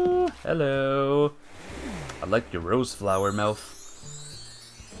 Yoo-hoo! Hello. I like your rose flower mouth.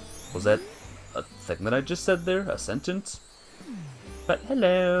 Was that a thing that I just said there? A sentence? But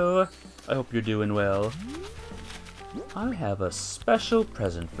hello. I hope you're doing well. I have a special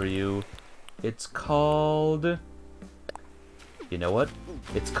present for you. It's called... You know what?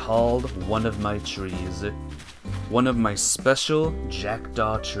 It's called one of my trees. One of my special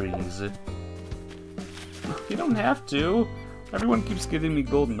jackdaw trees. You don't have to. Everyone keeps giving me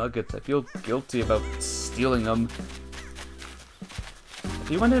gold nuggets. I feel guilty about stealing them.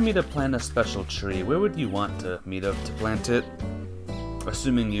 If you wanted me to plant a special tree, where would you want me to plant it?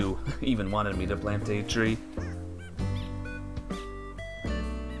 Assuming you even wanted me to plant a tree. What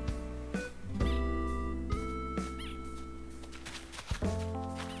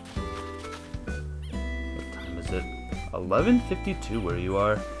time is it? 11:52 where you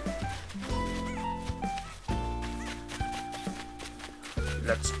are.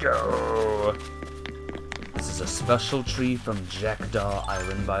 Let's go! This is a special tree from Jackdaw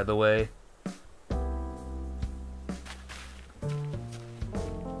Island, by the way.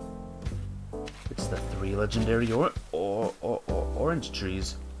 It's the 3 legendary orange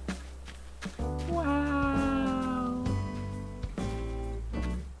trees. Wow!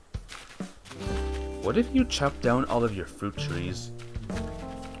 What if you chop down all of your fruit trees?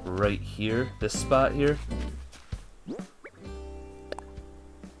 right here, this spot here.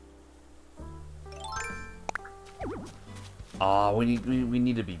 Aw, we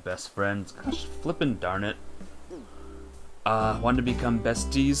need to be best friends. Gosh, flippin' darn it. Want to become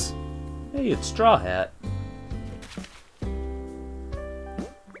besties? Hey, it's Straw Hat.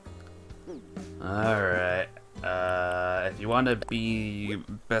 Alright. If you want to be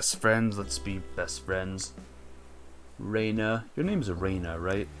best friends, let's be best friends. Reina. Your name's Reina,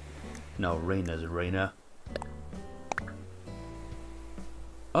 right? No, Reina's Reina.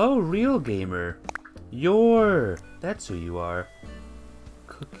 Oh, Real Gamer. That's who you are.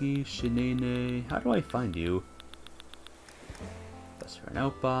 Cookie, Shinene. How do I find you? Best friend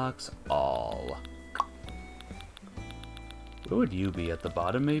outbox. All. Where would you be? At the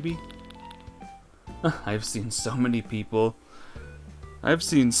bottom, maybe? I've seen so many people. I've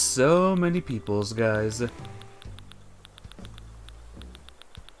seen so many peoples, guys.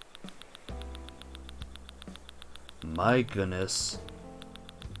 My goodness.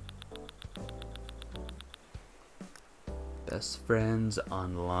 Best friends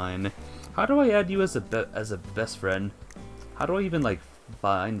online. How do I add you as a best friend? How do I even like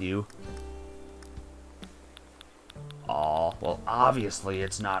find you? All. Well, obviously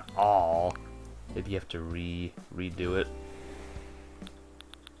it's not all. Maybe you have to redo it.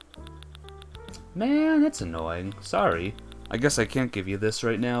 Man, that's annoying. Sorry. I guess I can't give you this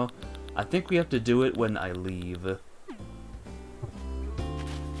right now. I think we have to do it when I leave.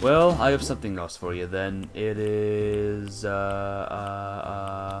 Well, I have something else for you then. It is,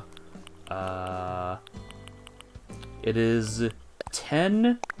 it is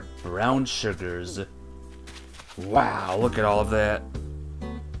 10 brown sugars. Wow, look at all of that.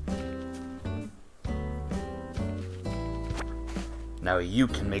 Now you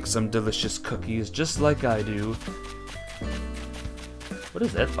can make some delicious cookies just like I do. What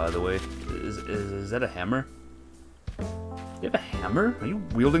is that, by the way? Is that a hammer? You have a hammer? Are you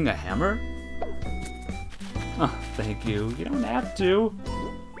wielding a hammer? Oh, thank you. You don't have to.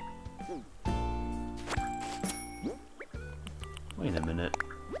 Wait a minute.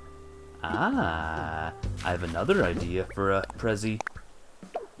 Ah, I have another idea for a Prezi.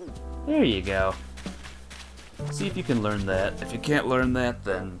 There you go. See if you can learn that. If you can't learn that,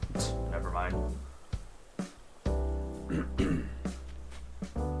 then never mind. You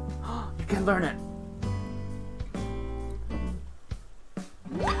can learn it.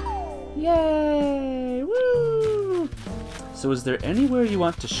 Yay! Woo! So is there anywhere you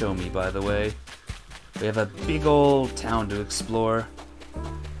want to show me, by the way? We have a big old town to explore.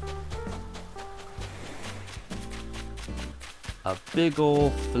 A big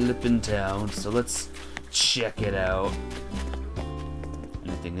old flippin' town, so let's check it out.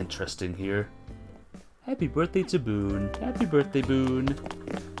 Anything interesting here? Happy birthday to Boone. Happy birthday, Boone.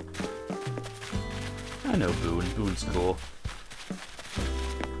 I know Boone. Boone's cool.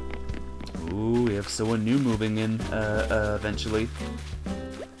 Ooh, we have someone new moving in, eventually.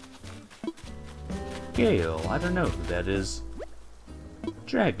 Gale, I don't know who that is.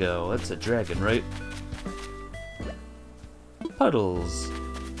 Drago, that's a dragon, right? Puddles.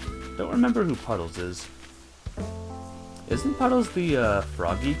 Don't remember who Puddles is. Isn't Puddles the,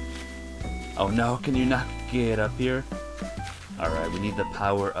 froggy? Oh no, can you not get up here? Alright, we need the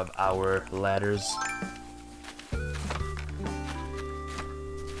power of our ladders.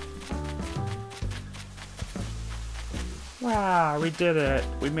 Wow, we did it.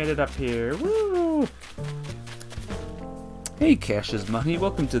 We made it up here. Woo! Hey, Cash's Money,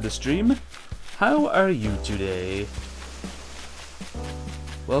 welcome to the stream. How are you today?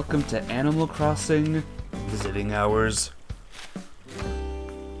 Welcome to Animal Crossing visiting hours.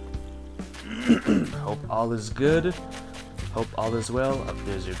 Hope all is good. Hope all is well. Up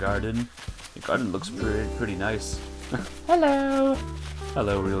there's your garden. Your garden looks pretty nice. Hello.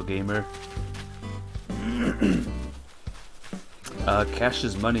 Hello, Real Gamer.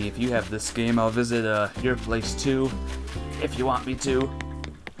 Cash's Money, if you have this game, I'll visit your place too, if you want me to.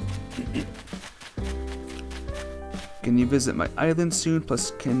 Can you visit my island soon?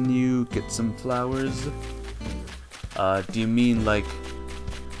 Plus, can you get some flowers? Do you mean like,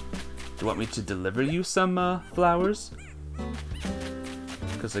 do you want me to deliver you some flowers?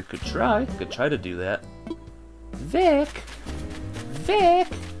 Because I could try to do that. Vic! Vic!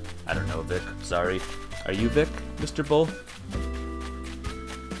 I don't know, Vic, sorry. Are you Vic, Mr. Bull?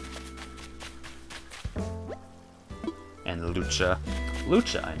 And Lucha.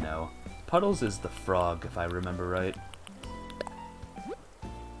 Lucha, I know. Puddles is the frog, if I remember right.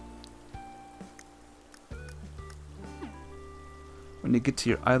 When you get to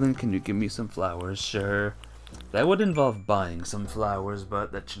your island, can you give me some flowers? Sure. That would involve buying some flowers,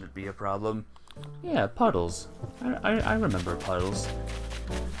 but that shouldn't be a problem. Yeah, Puddles. I remember Puddles.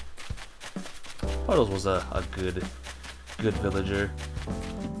 Puddles was a good villager.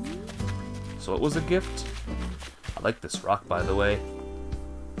 So what was a gift? I like this rock, by the way.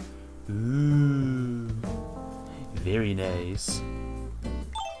 Ooh, very nice.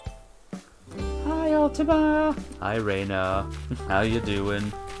 Hi, Ultima. Hi, Reina. How you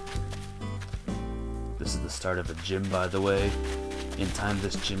doing? This is the start of a gym, by the way. In time,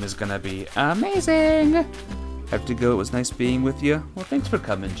 this gym is gonna be amazing. Have to go. It was nice being with you. Well, thanks for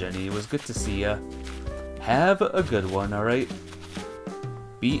coming, Jenny. It was good to see ya. Have a good one, alright?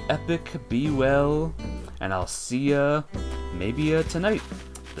 Be epic, be well, and I'll see ya maybe tonight.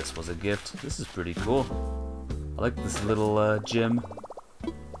 This was a gift. This is pretty cool. I like this little gym.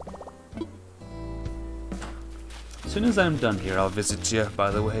 As soon as I'm done here, I'll visit you.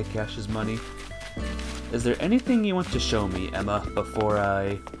 By the way, cash is money. Is there anything you want to show me, Emma, before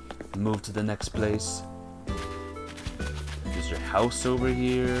I move to the next place? There's your house over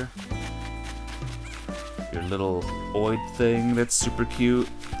here. Your little oid thing that's super cute.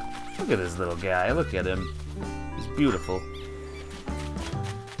 Look at this little guy. Look at him. He's beautiful.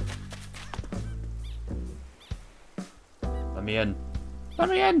 Let me in. Let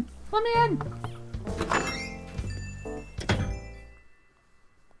me in. Let me in.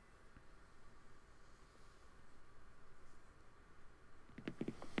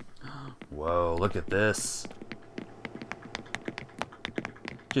 Whoa, look at this.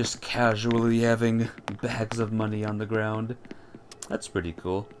 Just casually having bags of money on the ground. That's pretty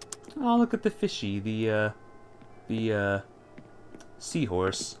cool. Oh, look at the fishy, the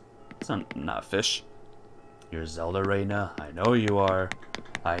seahorse. It's not fish. You're Zelda, Reina. I know you are.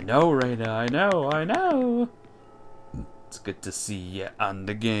 I know, Reina. I know. It's good to see you on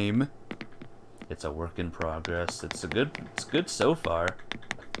the game. It's a work in progress. It's good so far.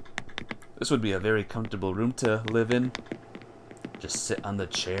 This would be a very comfortable room to live in. Just sit on the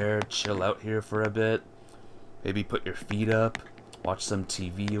chair, chill out here for a bit. Maybe put your feet up, watch some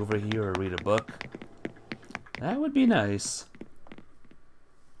TV over here, or read a book. That would be nice.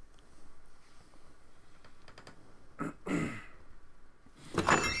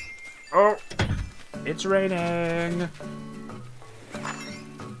 Oh, It's raining!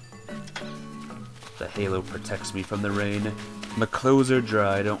 The halo protects me from the rain. My clothes are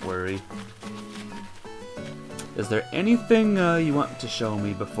dry, don't worry. Is there anything you want to show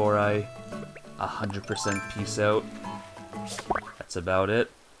me before I 100% peace out? That's about it.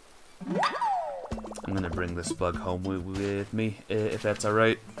 I'm gonna bring this bug home with me, if that's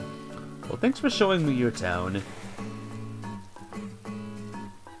alright. Well, thanks for showing me your town.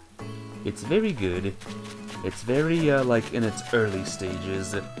 It's very good. It's very, like, in its early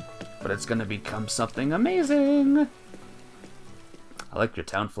stages, but it's gonna become something amazing! I like your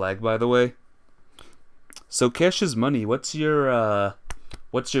town flag, by the way. So, cash is money. What's your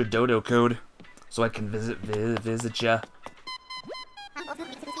dodo code? So I can visit ya.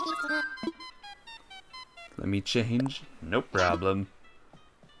 Let me change. No problem.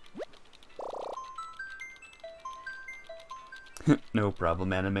 No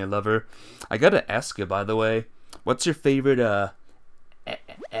problem, anime lover. I gotta ask you, by the way, what's your favorite,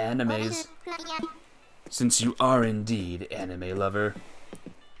 animes? Since you are indeed anime lover,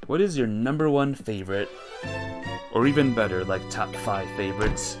 what is your #1 favorite? Or even better, like top 5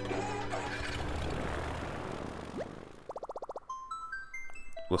 favorites?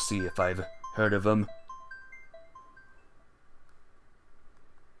 We'll see if I've heard of them.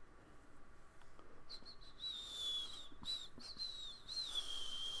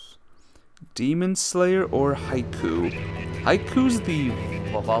 Demon Slayer or Haiku? Haiku's the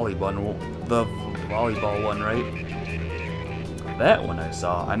volleyball one, right? That one I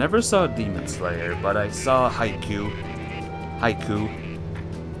saw. I never saw Demon Slayer, but I saw Haiku. I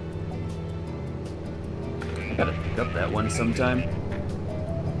gotta pick up that one sometime.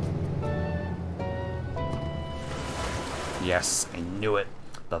 Yes, I knew it.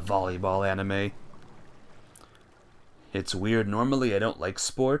 The volleyball anime. It's weird. Normally I don't like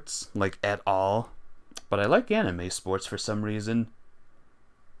sports, like at all. But I like anime sports for some reason.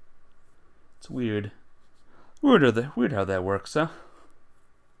 It's weird. Weird how that works, huh?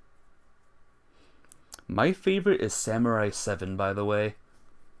 My favorite is Samurai 7, by the way.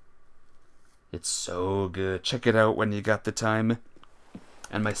 It's so good. Check it out when you got the time.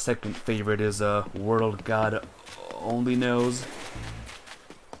 And my second favorite is World God Only Knows.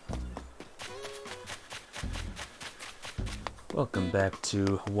 Welcome back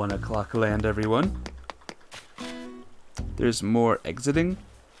to 1 o'clock land, everyone. There's more exiting.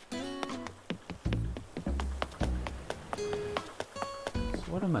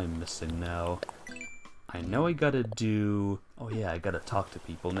 am I missing now? I know I gotta do... Oh yeah, I gotta talk to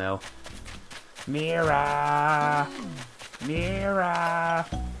people now. Mira! Mira!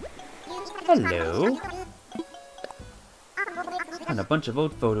 Hello? Found a bunch of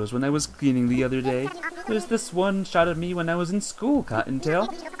old photos when I was cleaning the other day. There's this one shot of me when I was in school, Cottontail.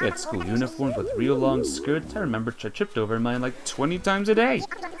 We had school uniforms with real long skirts. I remember I tripped over mine like 20 times a day.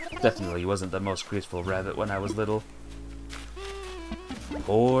 Definitely wasn't the most graceful rabbit when I was little.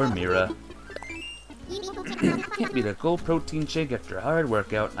 Poor Mira. Can't beat a cold protein shake after a hard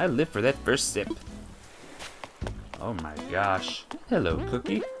workout. I live for that first sip. Oh my gosh. Hello,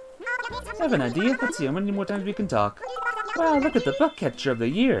 Cookie. I have an idea. Let's see how many more times we can talk. Wow, look at the buck catcher of the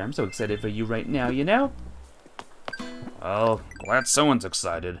year. I'm so excited for you right now, you know? Well, glad someone's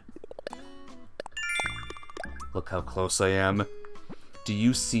excited. Look how close I am. Do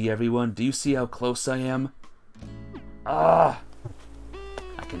you see, everyone? Do you see how close I am? Ah!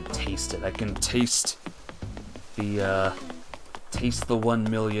 I can taste it. I can taste the 1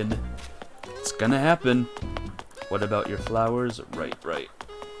 million. It's gonna happen. What about your flowers? Right.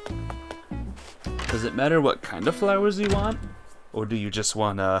 Does it matter what kind of flowers you want? Or do you just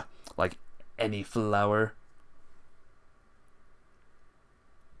want, like, any flower?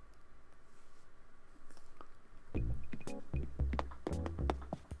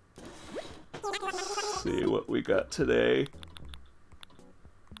 Let's see what we got today.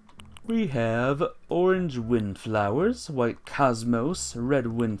 We have orange windflowers, white cosmos, red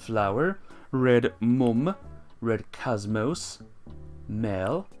windflower, red mum, red cosmos,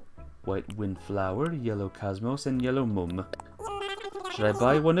 male, white windflower, yellow cosmos, and yellow mum. Should I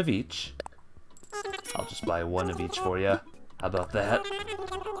buy one of each? I'll just buy one of each for you. How about that?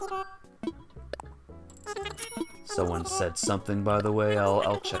 Someone said something, by the way.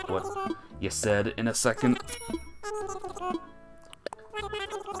 I'll check what you said in a second.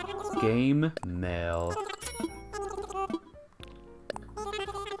 Game mail.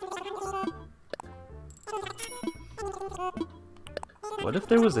 What if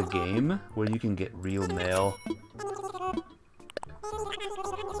there was a game where you can get real mail?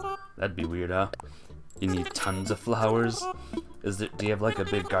 That'd be weird, huh? You need tons of flowers. Do you have like a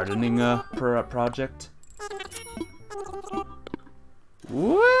big gardening project?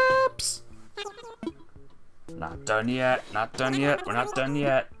 Whoops! Not done yet. Not done yet. We're not done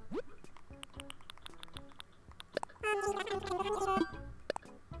yet.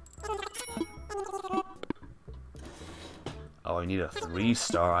 Oh, I need a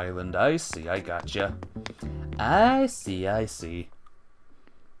 3-star island. I see, I gotcha. I see.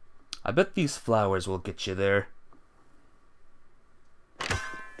 I bet these flowers will get you there.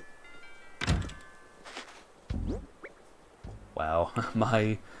 Wow,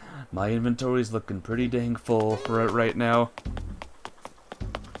 my inventory's looking pretty dang full for it right now.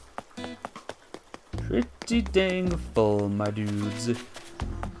 Pretty dang full, my dudes.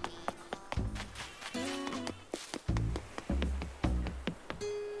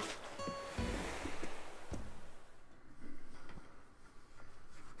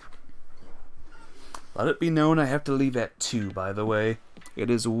 Let it be known I have to leave at 2, by the way. It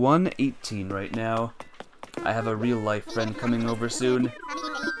is 1:18 right now. I have a real-life friend coming over soon.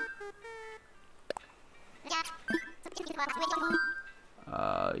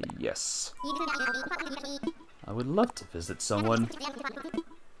 Yes. I would love to visit someone.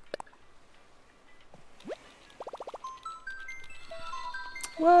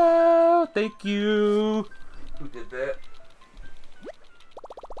 Whoa, thank you. Who did that?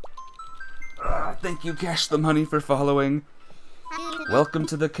 Thank you, Cash the Money, for following. Welcome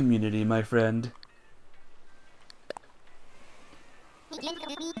to the community, my friend.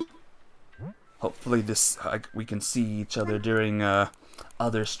 Hopefully we can see each other during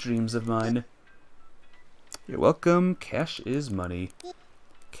other streams of mine. You're welcome. Cash is money.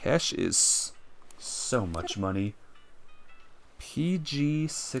 Cash is so much money.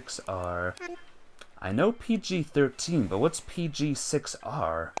 PG6R. I know PG13, but what's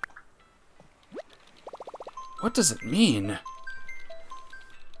PG6R? What does it mean?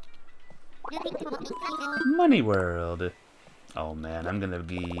 Money World. Oh man, I'm gonna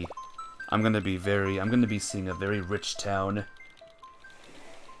be seeing a very rich town.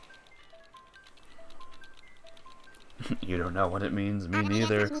 You don't know what it means, me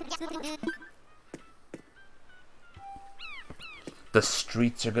neither. The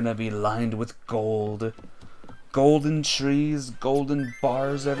streets are gonna be lined with gold. Golden trees, golden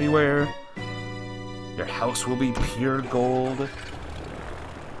bars everywhere. Your house will be pure gold.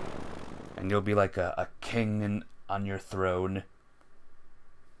 And you'll be like a king on your throne.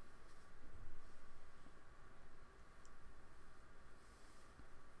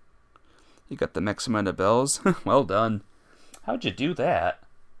 You got the max amount of bells. Well done. How'd you do that?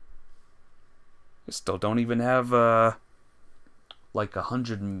 You still don't even have, like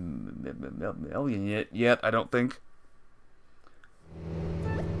 100 million yet, I don't think.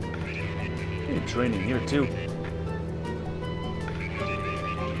 Hey, training here, too.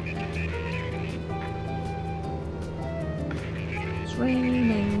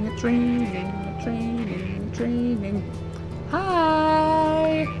 Training.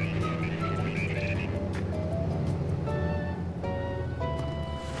 Hi!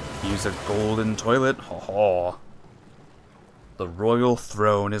 Use a golden toilet? Ho ho. The royal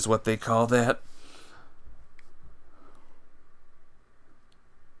throne is what they call that.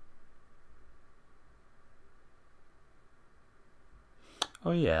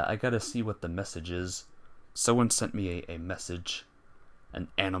 Oh yeah, I gotta see what the message is. Someone sent me a message. An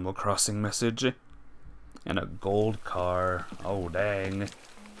Animal Crossing message. And a gold car. Oh dang.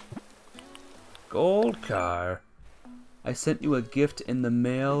 Gold car. I sent you a gift in the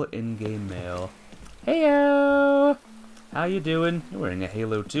mail, in-game mail. Heyo! How you doing? You're wearing a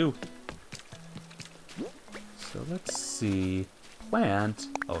halo too. So let's see. Plant.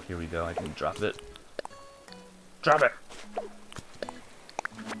 Oh, here we go. I can drop it. Drop it!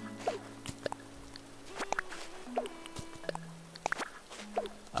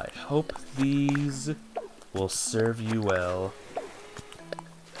 I hope these will serve you well.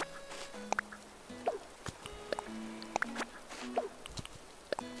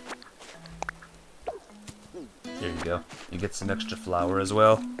 There you go. You get some extra flour as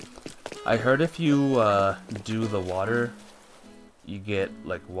well. I heard if you do the water, you get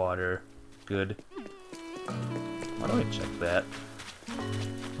like water. Good. Why do I check that?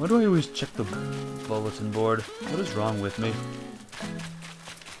 Why do I always check the bulletin board? What is wrong with me?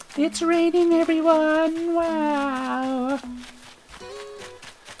 It's raining, everyone! Wow!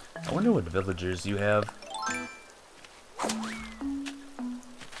 I wonder what villagers you have.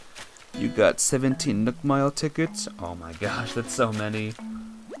 You got 17 Nook Mile tickets? Oh my gosh, that's so many.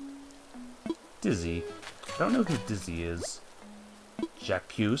 Dizzy. I don't know who Dizzy is.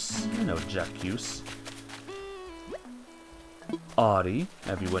 Jacques. I know Jacques. Audie.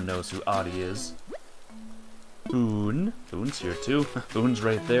 Everyone knows who Audie is. Boone. Boone's here too. Boone's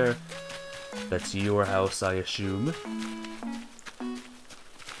right there. That's your house, I assume.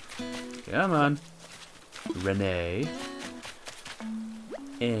 Come on. Renee.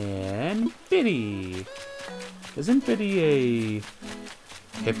 And Biddy. Isn't Biddy a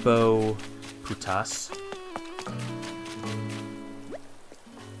hippopotamus?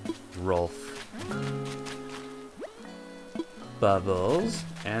 Rolf. Bubbles.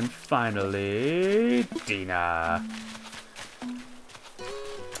 And finally, Dina.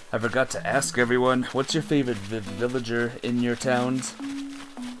 I forgot to ask everyone, what's your favorite villager in your towns?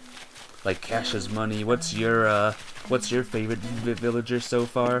 Like Cash's Money, what's your favorite villager so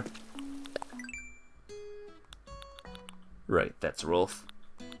far? Right, that's Rolf.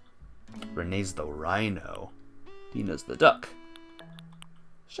 Renee's the rhino. Dina's the duck.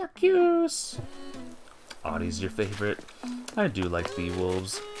 Jacques. Audie's your favorite. I do like the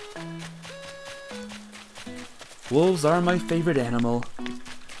wolves. Wolves are my favorite animal.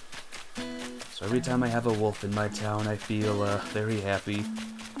 So every time I have a wolf in my town, I feel very happy.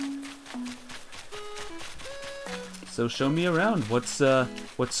 So show me around. What's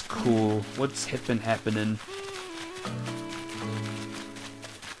cool? What's hip and happening?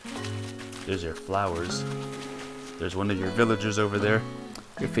 There's your flowers. There's one of your villagers over there.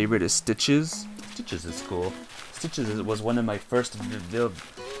 Your favorite is Stitches. Stitches is cool. Stitches was one of my first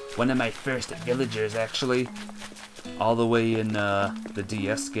villagers actually, all the way in the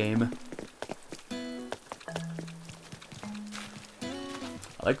DS game.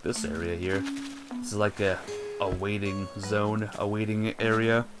 I like this area here. This is like a waiting zone, a waiting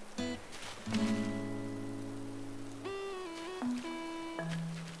area.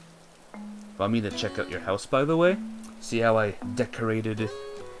 Want me to check out your house, by the way? See how I decorated?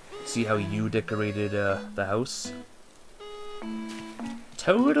 See how you decorated the house?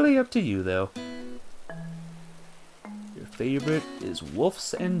 Totally up to you, though. Your favorite is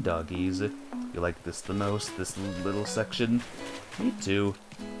wolves and doggies. You like this the most, this little section? Me too.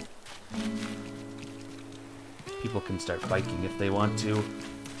 People can start biking if they want to.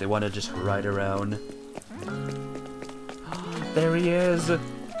 If they want to just ride around. There he is!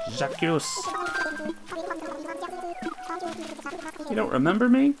 Jacques! You don't remember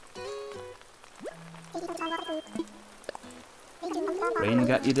me? Rain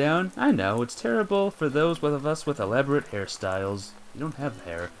got you down? I know, it's terrible for those of us with elaborate hairstyles. You don't have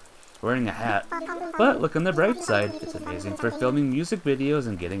hair. wearing a hat. But look on the bright side, it's amazing for filming music videos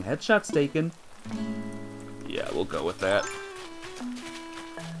and getting headshots taken. Yeah, we'll go with that.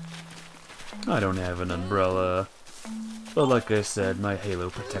 I don't have an umbrella, but like I said, my halo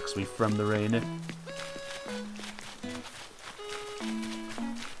protects me from the rain.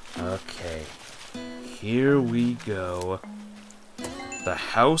 Okay, here we go. The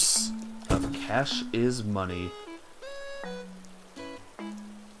House of Cash is Money.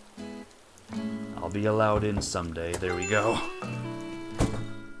 I'll be allowed in someday. There we go.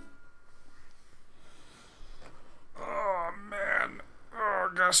 Oh, man.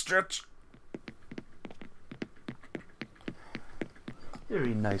 Oh, gotta stretch.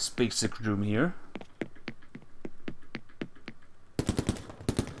 Very nice basic room here.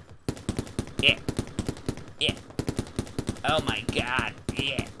 Yeah. Yeah. Oh my god.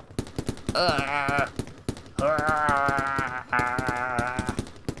 Yeah.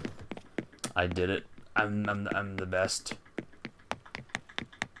 I did it. I'm the best.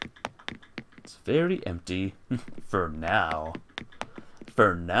 It's very empty for now.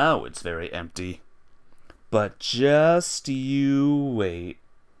 For now, it's very empty. But just you wait.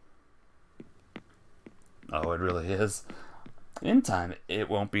 Oh, it really is. In time, it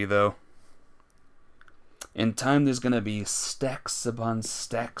won't be though. In time, there's gonna be stacks upon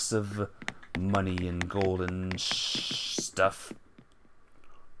stacks of money and gold and stuff.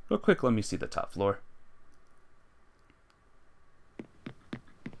 Real quick, let me see the top floor.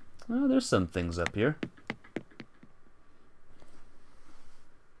 Oh, there's some things up here.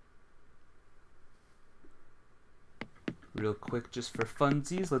 Real quick, just for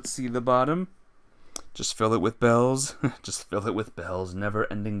funsies, let's see the bottom. Just fill it with bells. Just fill it with bells.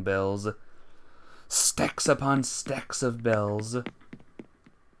 Never-ending bells. Stacks upon stacks of bells.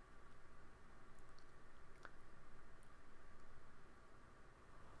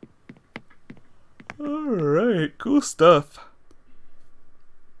 Alright, cool stuff.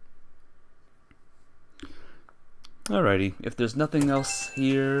 Alrighty, if there's nothing else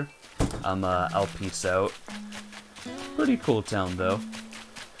here, I'll peace out. Pretty cool town, though.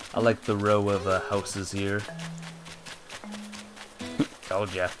 I like the row of houses here.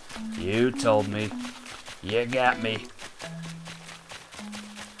 Told ya. You told me. You got me.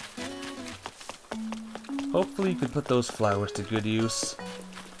 Hopefully you can put those flowers to good use.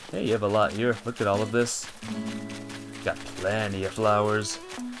 Hey, you have a lot here. Look at all of this. Got plenty of flowers.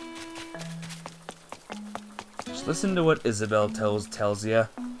 Just listen to what Isabel tells you,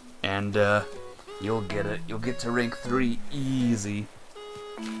 and you'll get it. You'll get to rank 3 easy.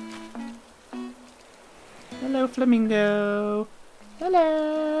 Hello, Flamingo.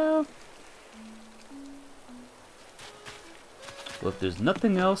 Hello. Well, if there's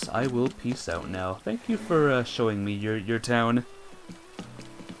nothing else, I will peace out now. Thank you for showing me your town.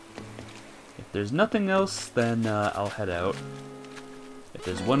 If there's nothing else, then I'll head out. If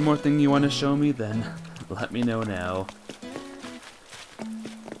there's one more thing you want to show me, then let me know now.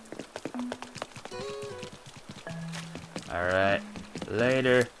 Alright.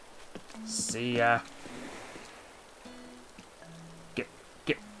 Later. See ya.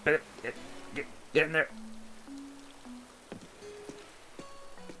 Get in there.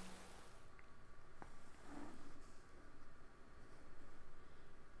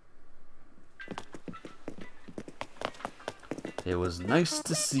 It was nice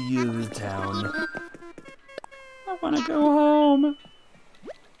to see you in town. I want to go home.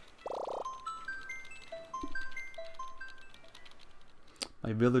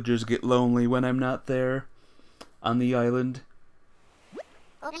 My villagers get lonely when I'm not there on the island.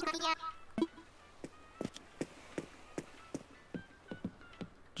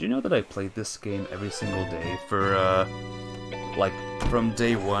 Do you know that I played this game every single day for, like, from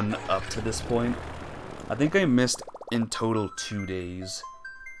day 1 up to this point? I think I missed, in total, 2 days.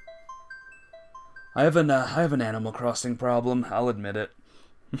 I have an Animal Crossing problem, I'll admit it.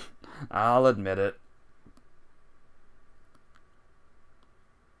 I'll admit it.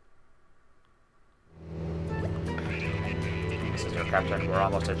 This is your captain. We're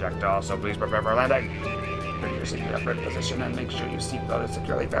almost ejected, so please prepare for landing. Bring your seatbelt position and make sure your seatbelt is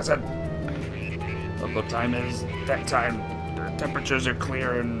securely fastened. Local time is deck time. The temperatures are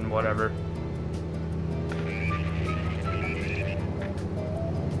clear and whatever.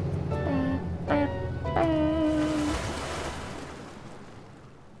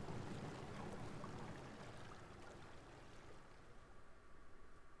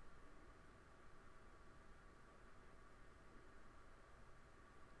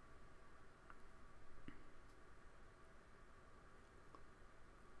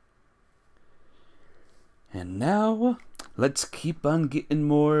 And now, let's keep on getting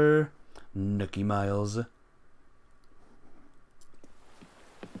more Nookie Miles.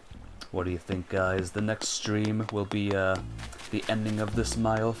 What do you think, guys? The next stream will be the ending of this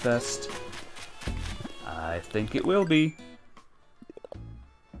Mile Fest. I think it will be.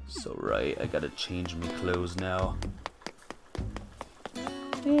 So right, I gotta change my clothes now.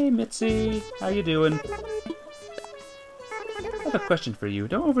 Hey Mitzi, how you doing? I have a question for you.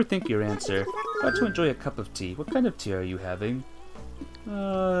 Don't overthink your answer. About to enjoy a cup of tea. What kind of tea are you having?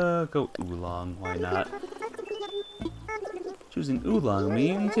 Go oolong, why not? Choosing oolong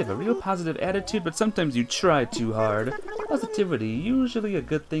means you have a real positive attitude, but sometimes you try too hard. Positivity, usually a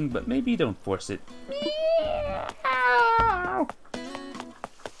good thing, but maybe don't force it.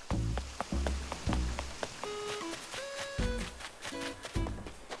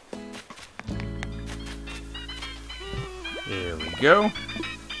 There we go.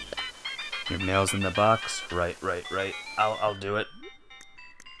 Your mail's in the box. Right. I'll do it.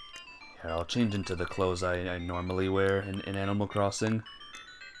 Here, I'll change into the clothes I normally wear in Animal Crossing.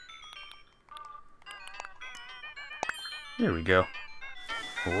 There we go.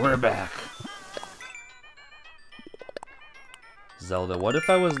 We're back. Zelda, what if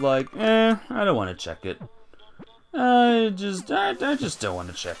I was like, I don't want to check it. I just don't want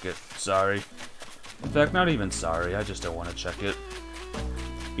to check it. Sorry. In fact, not even sorry, I just don't want to check it.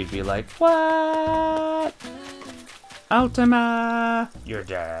 You'd be like, what? Ultima! You're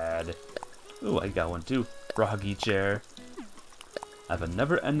dead. Ooh, I got one too. Froggy chair. I have a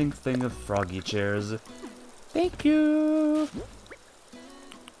never-ending thing of froggy chairs. Thank you!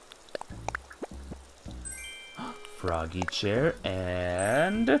 Froggy chair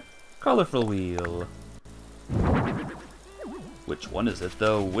and colorful wheel. Which one is it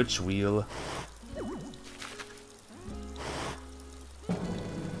though? Which wheel?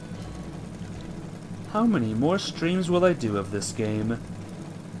 How many more streams will I do of this game?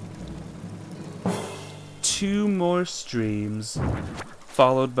 2 more streams,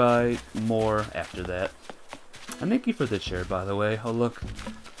 followed by more after that. And thank you for the chair, by the way. Oh look,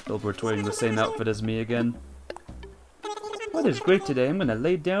 Gilbert's wearing the same outfit as me again. Weather's great today. I'm gonna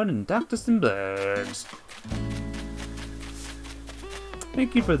lay down and talk to some birds.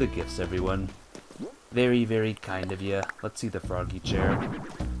 Thank you for the gifts, everyone. Very, very kind of you. Let's see the froggy chair.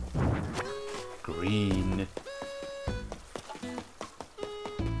 Green.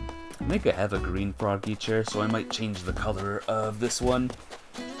 I think I have a green froggy chair, so I might change the color of this one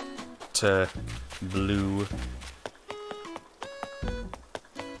to blue.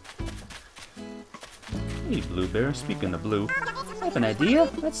 Hey Bluebear, speaking of blue, I have an idea.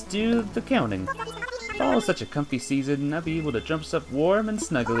 Let's do the counting. Fall is such a comfy season, and I'll be able to dress up warm and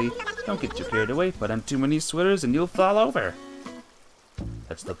snuggly. Don't get too carried away, put on too many sweaters and you'll fall over.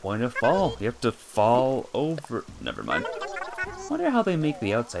 That's the point of fall. You have to fall over. Never mind. Wonder how they make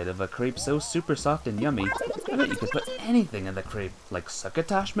the outside of a crepe so super soft and yummy. I bet you could put anything in the crepe, like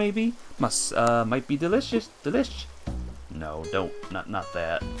succotash maybe. Might be delicious. Delish. No, don't. Not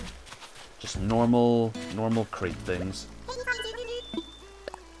that. Just normal crepe things.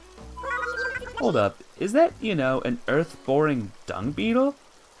 Hold up. Is that, you know, an earth-boring dung beetle?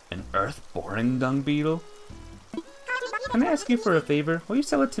 An earth-boring dung beetle? Can I ask you for a favor? Will you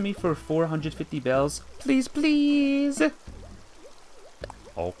sell it to me for 450 bells? Please, please!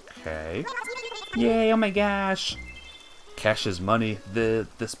 Okay. Yay, oh my gosh! Cash is money.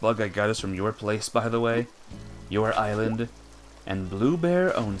 This bug I got is from your place, by the way. Your island. And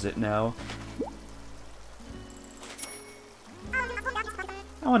Bluebear owns it now.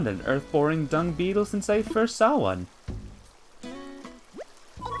 I wanted an earth-boring dung beetle since I first saw one.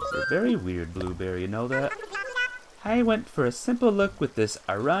 You're very weird, Bluebear, you know that? I went for a simple look with this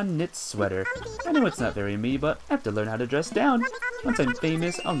Aran knit sweater. I know it's not very me, but I have to learn how to dress down. Once I'm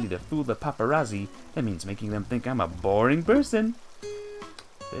famous, I'll need to fool the paparazzi. That means making them think I'm a boring person.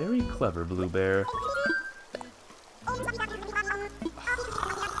 Very clever, Bluebear.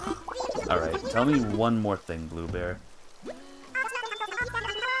 Alright, tell me one more thing, Bluebear.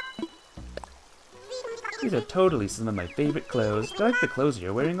 These are totally some of my favorite clothes. Do you like the clothes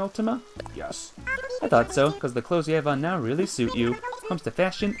you're wearing, Ultima? Yes. I thought so, because the clothes you have on now really suit you. Comes to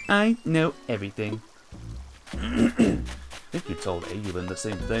fashion, I know everything. I think you told Ayulin the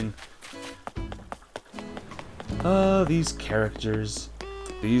same thing. These characters.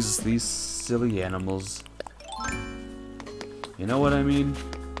 These silly animals. You know what I mean?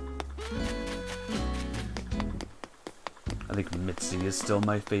 I think Mitzi is still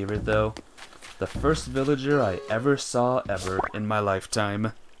my favorite, though. The first villager I ever saw in my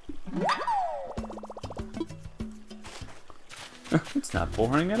lifetime. It's not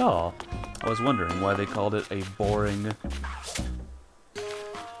boring at all. I was wondering why they called it a boring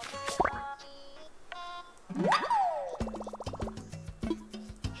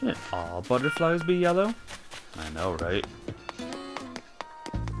Shouldn't all butterflies be yellow? I know, right?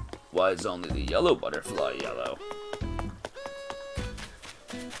 Why is only the yellow butterfly yellow?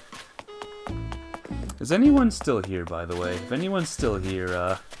 Is anyone still here, by the way? If anyone's still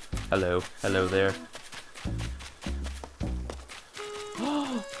here, hello. Hello there.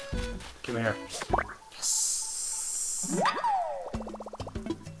 Come here. Yes!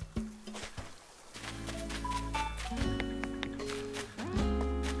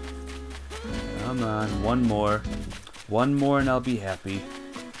 Come on, one more. One more and I'll be happy.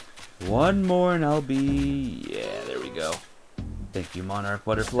 One more and I'll be... Yeah, there we go. Thank you, Monarch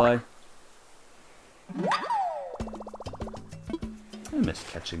Butterfly. I miss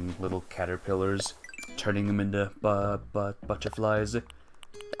catching little caterpillars, turning them into butterflies.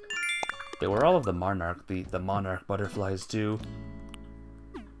 They were all of the monarch butterflies too.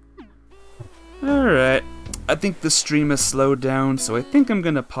 Alright, I think the stream has slowed down, so I think I'm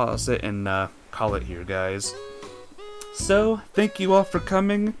gonna pause it and call it here, guys. So, thank you all for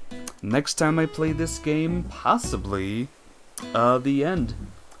coming. Next time I play this game, possibly the end.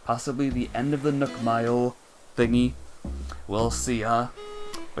 Possibly the end of the Nook Mile thingy. We'll see, huh?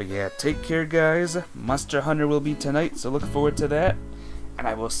 But yeah, take care, guys. Monster Hunter will be tonight, so look forward to that. And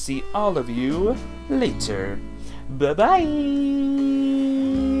I will see all of you later. Bye-bye!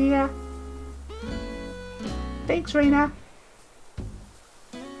 Thanks, Raina.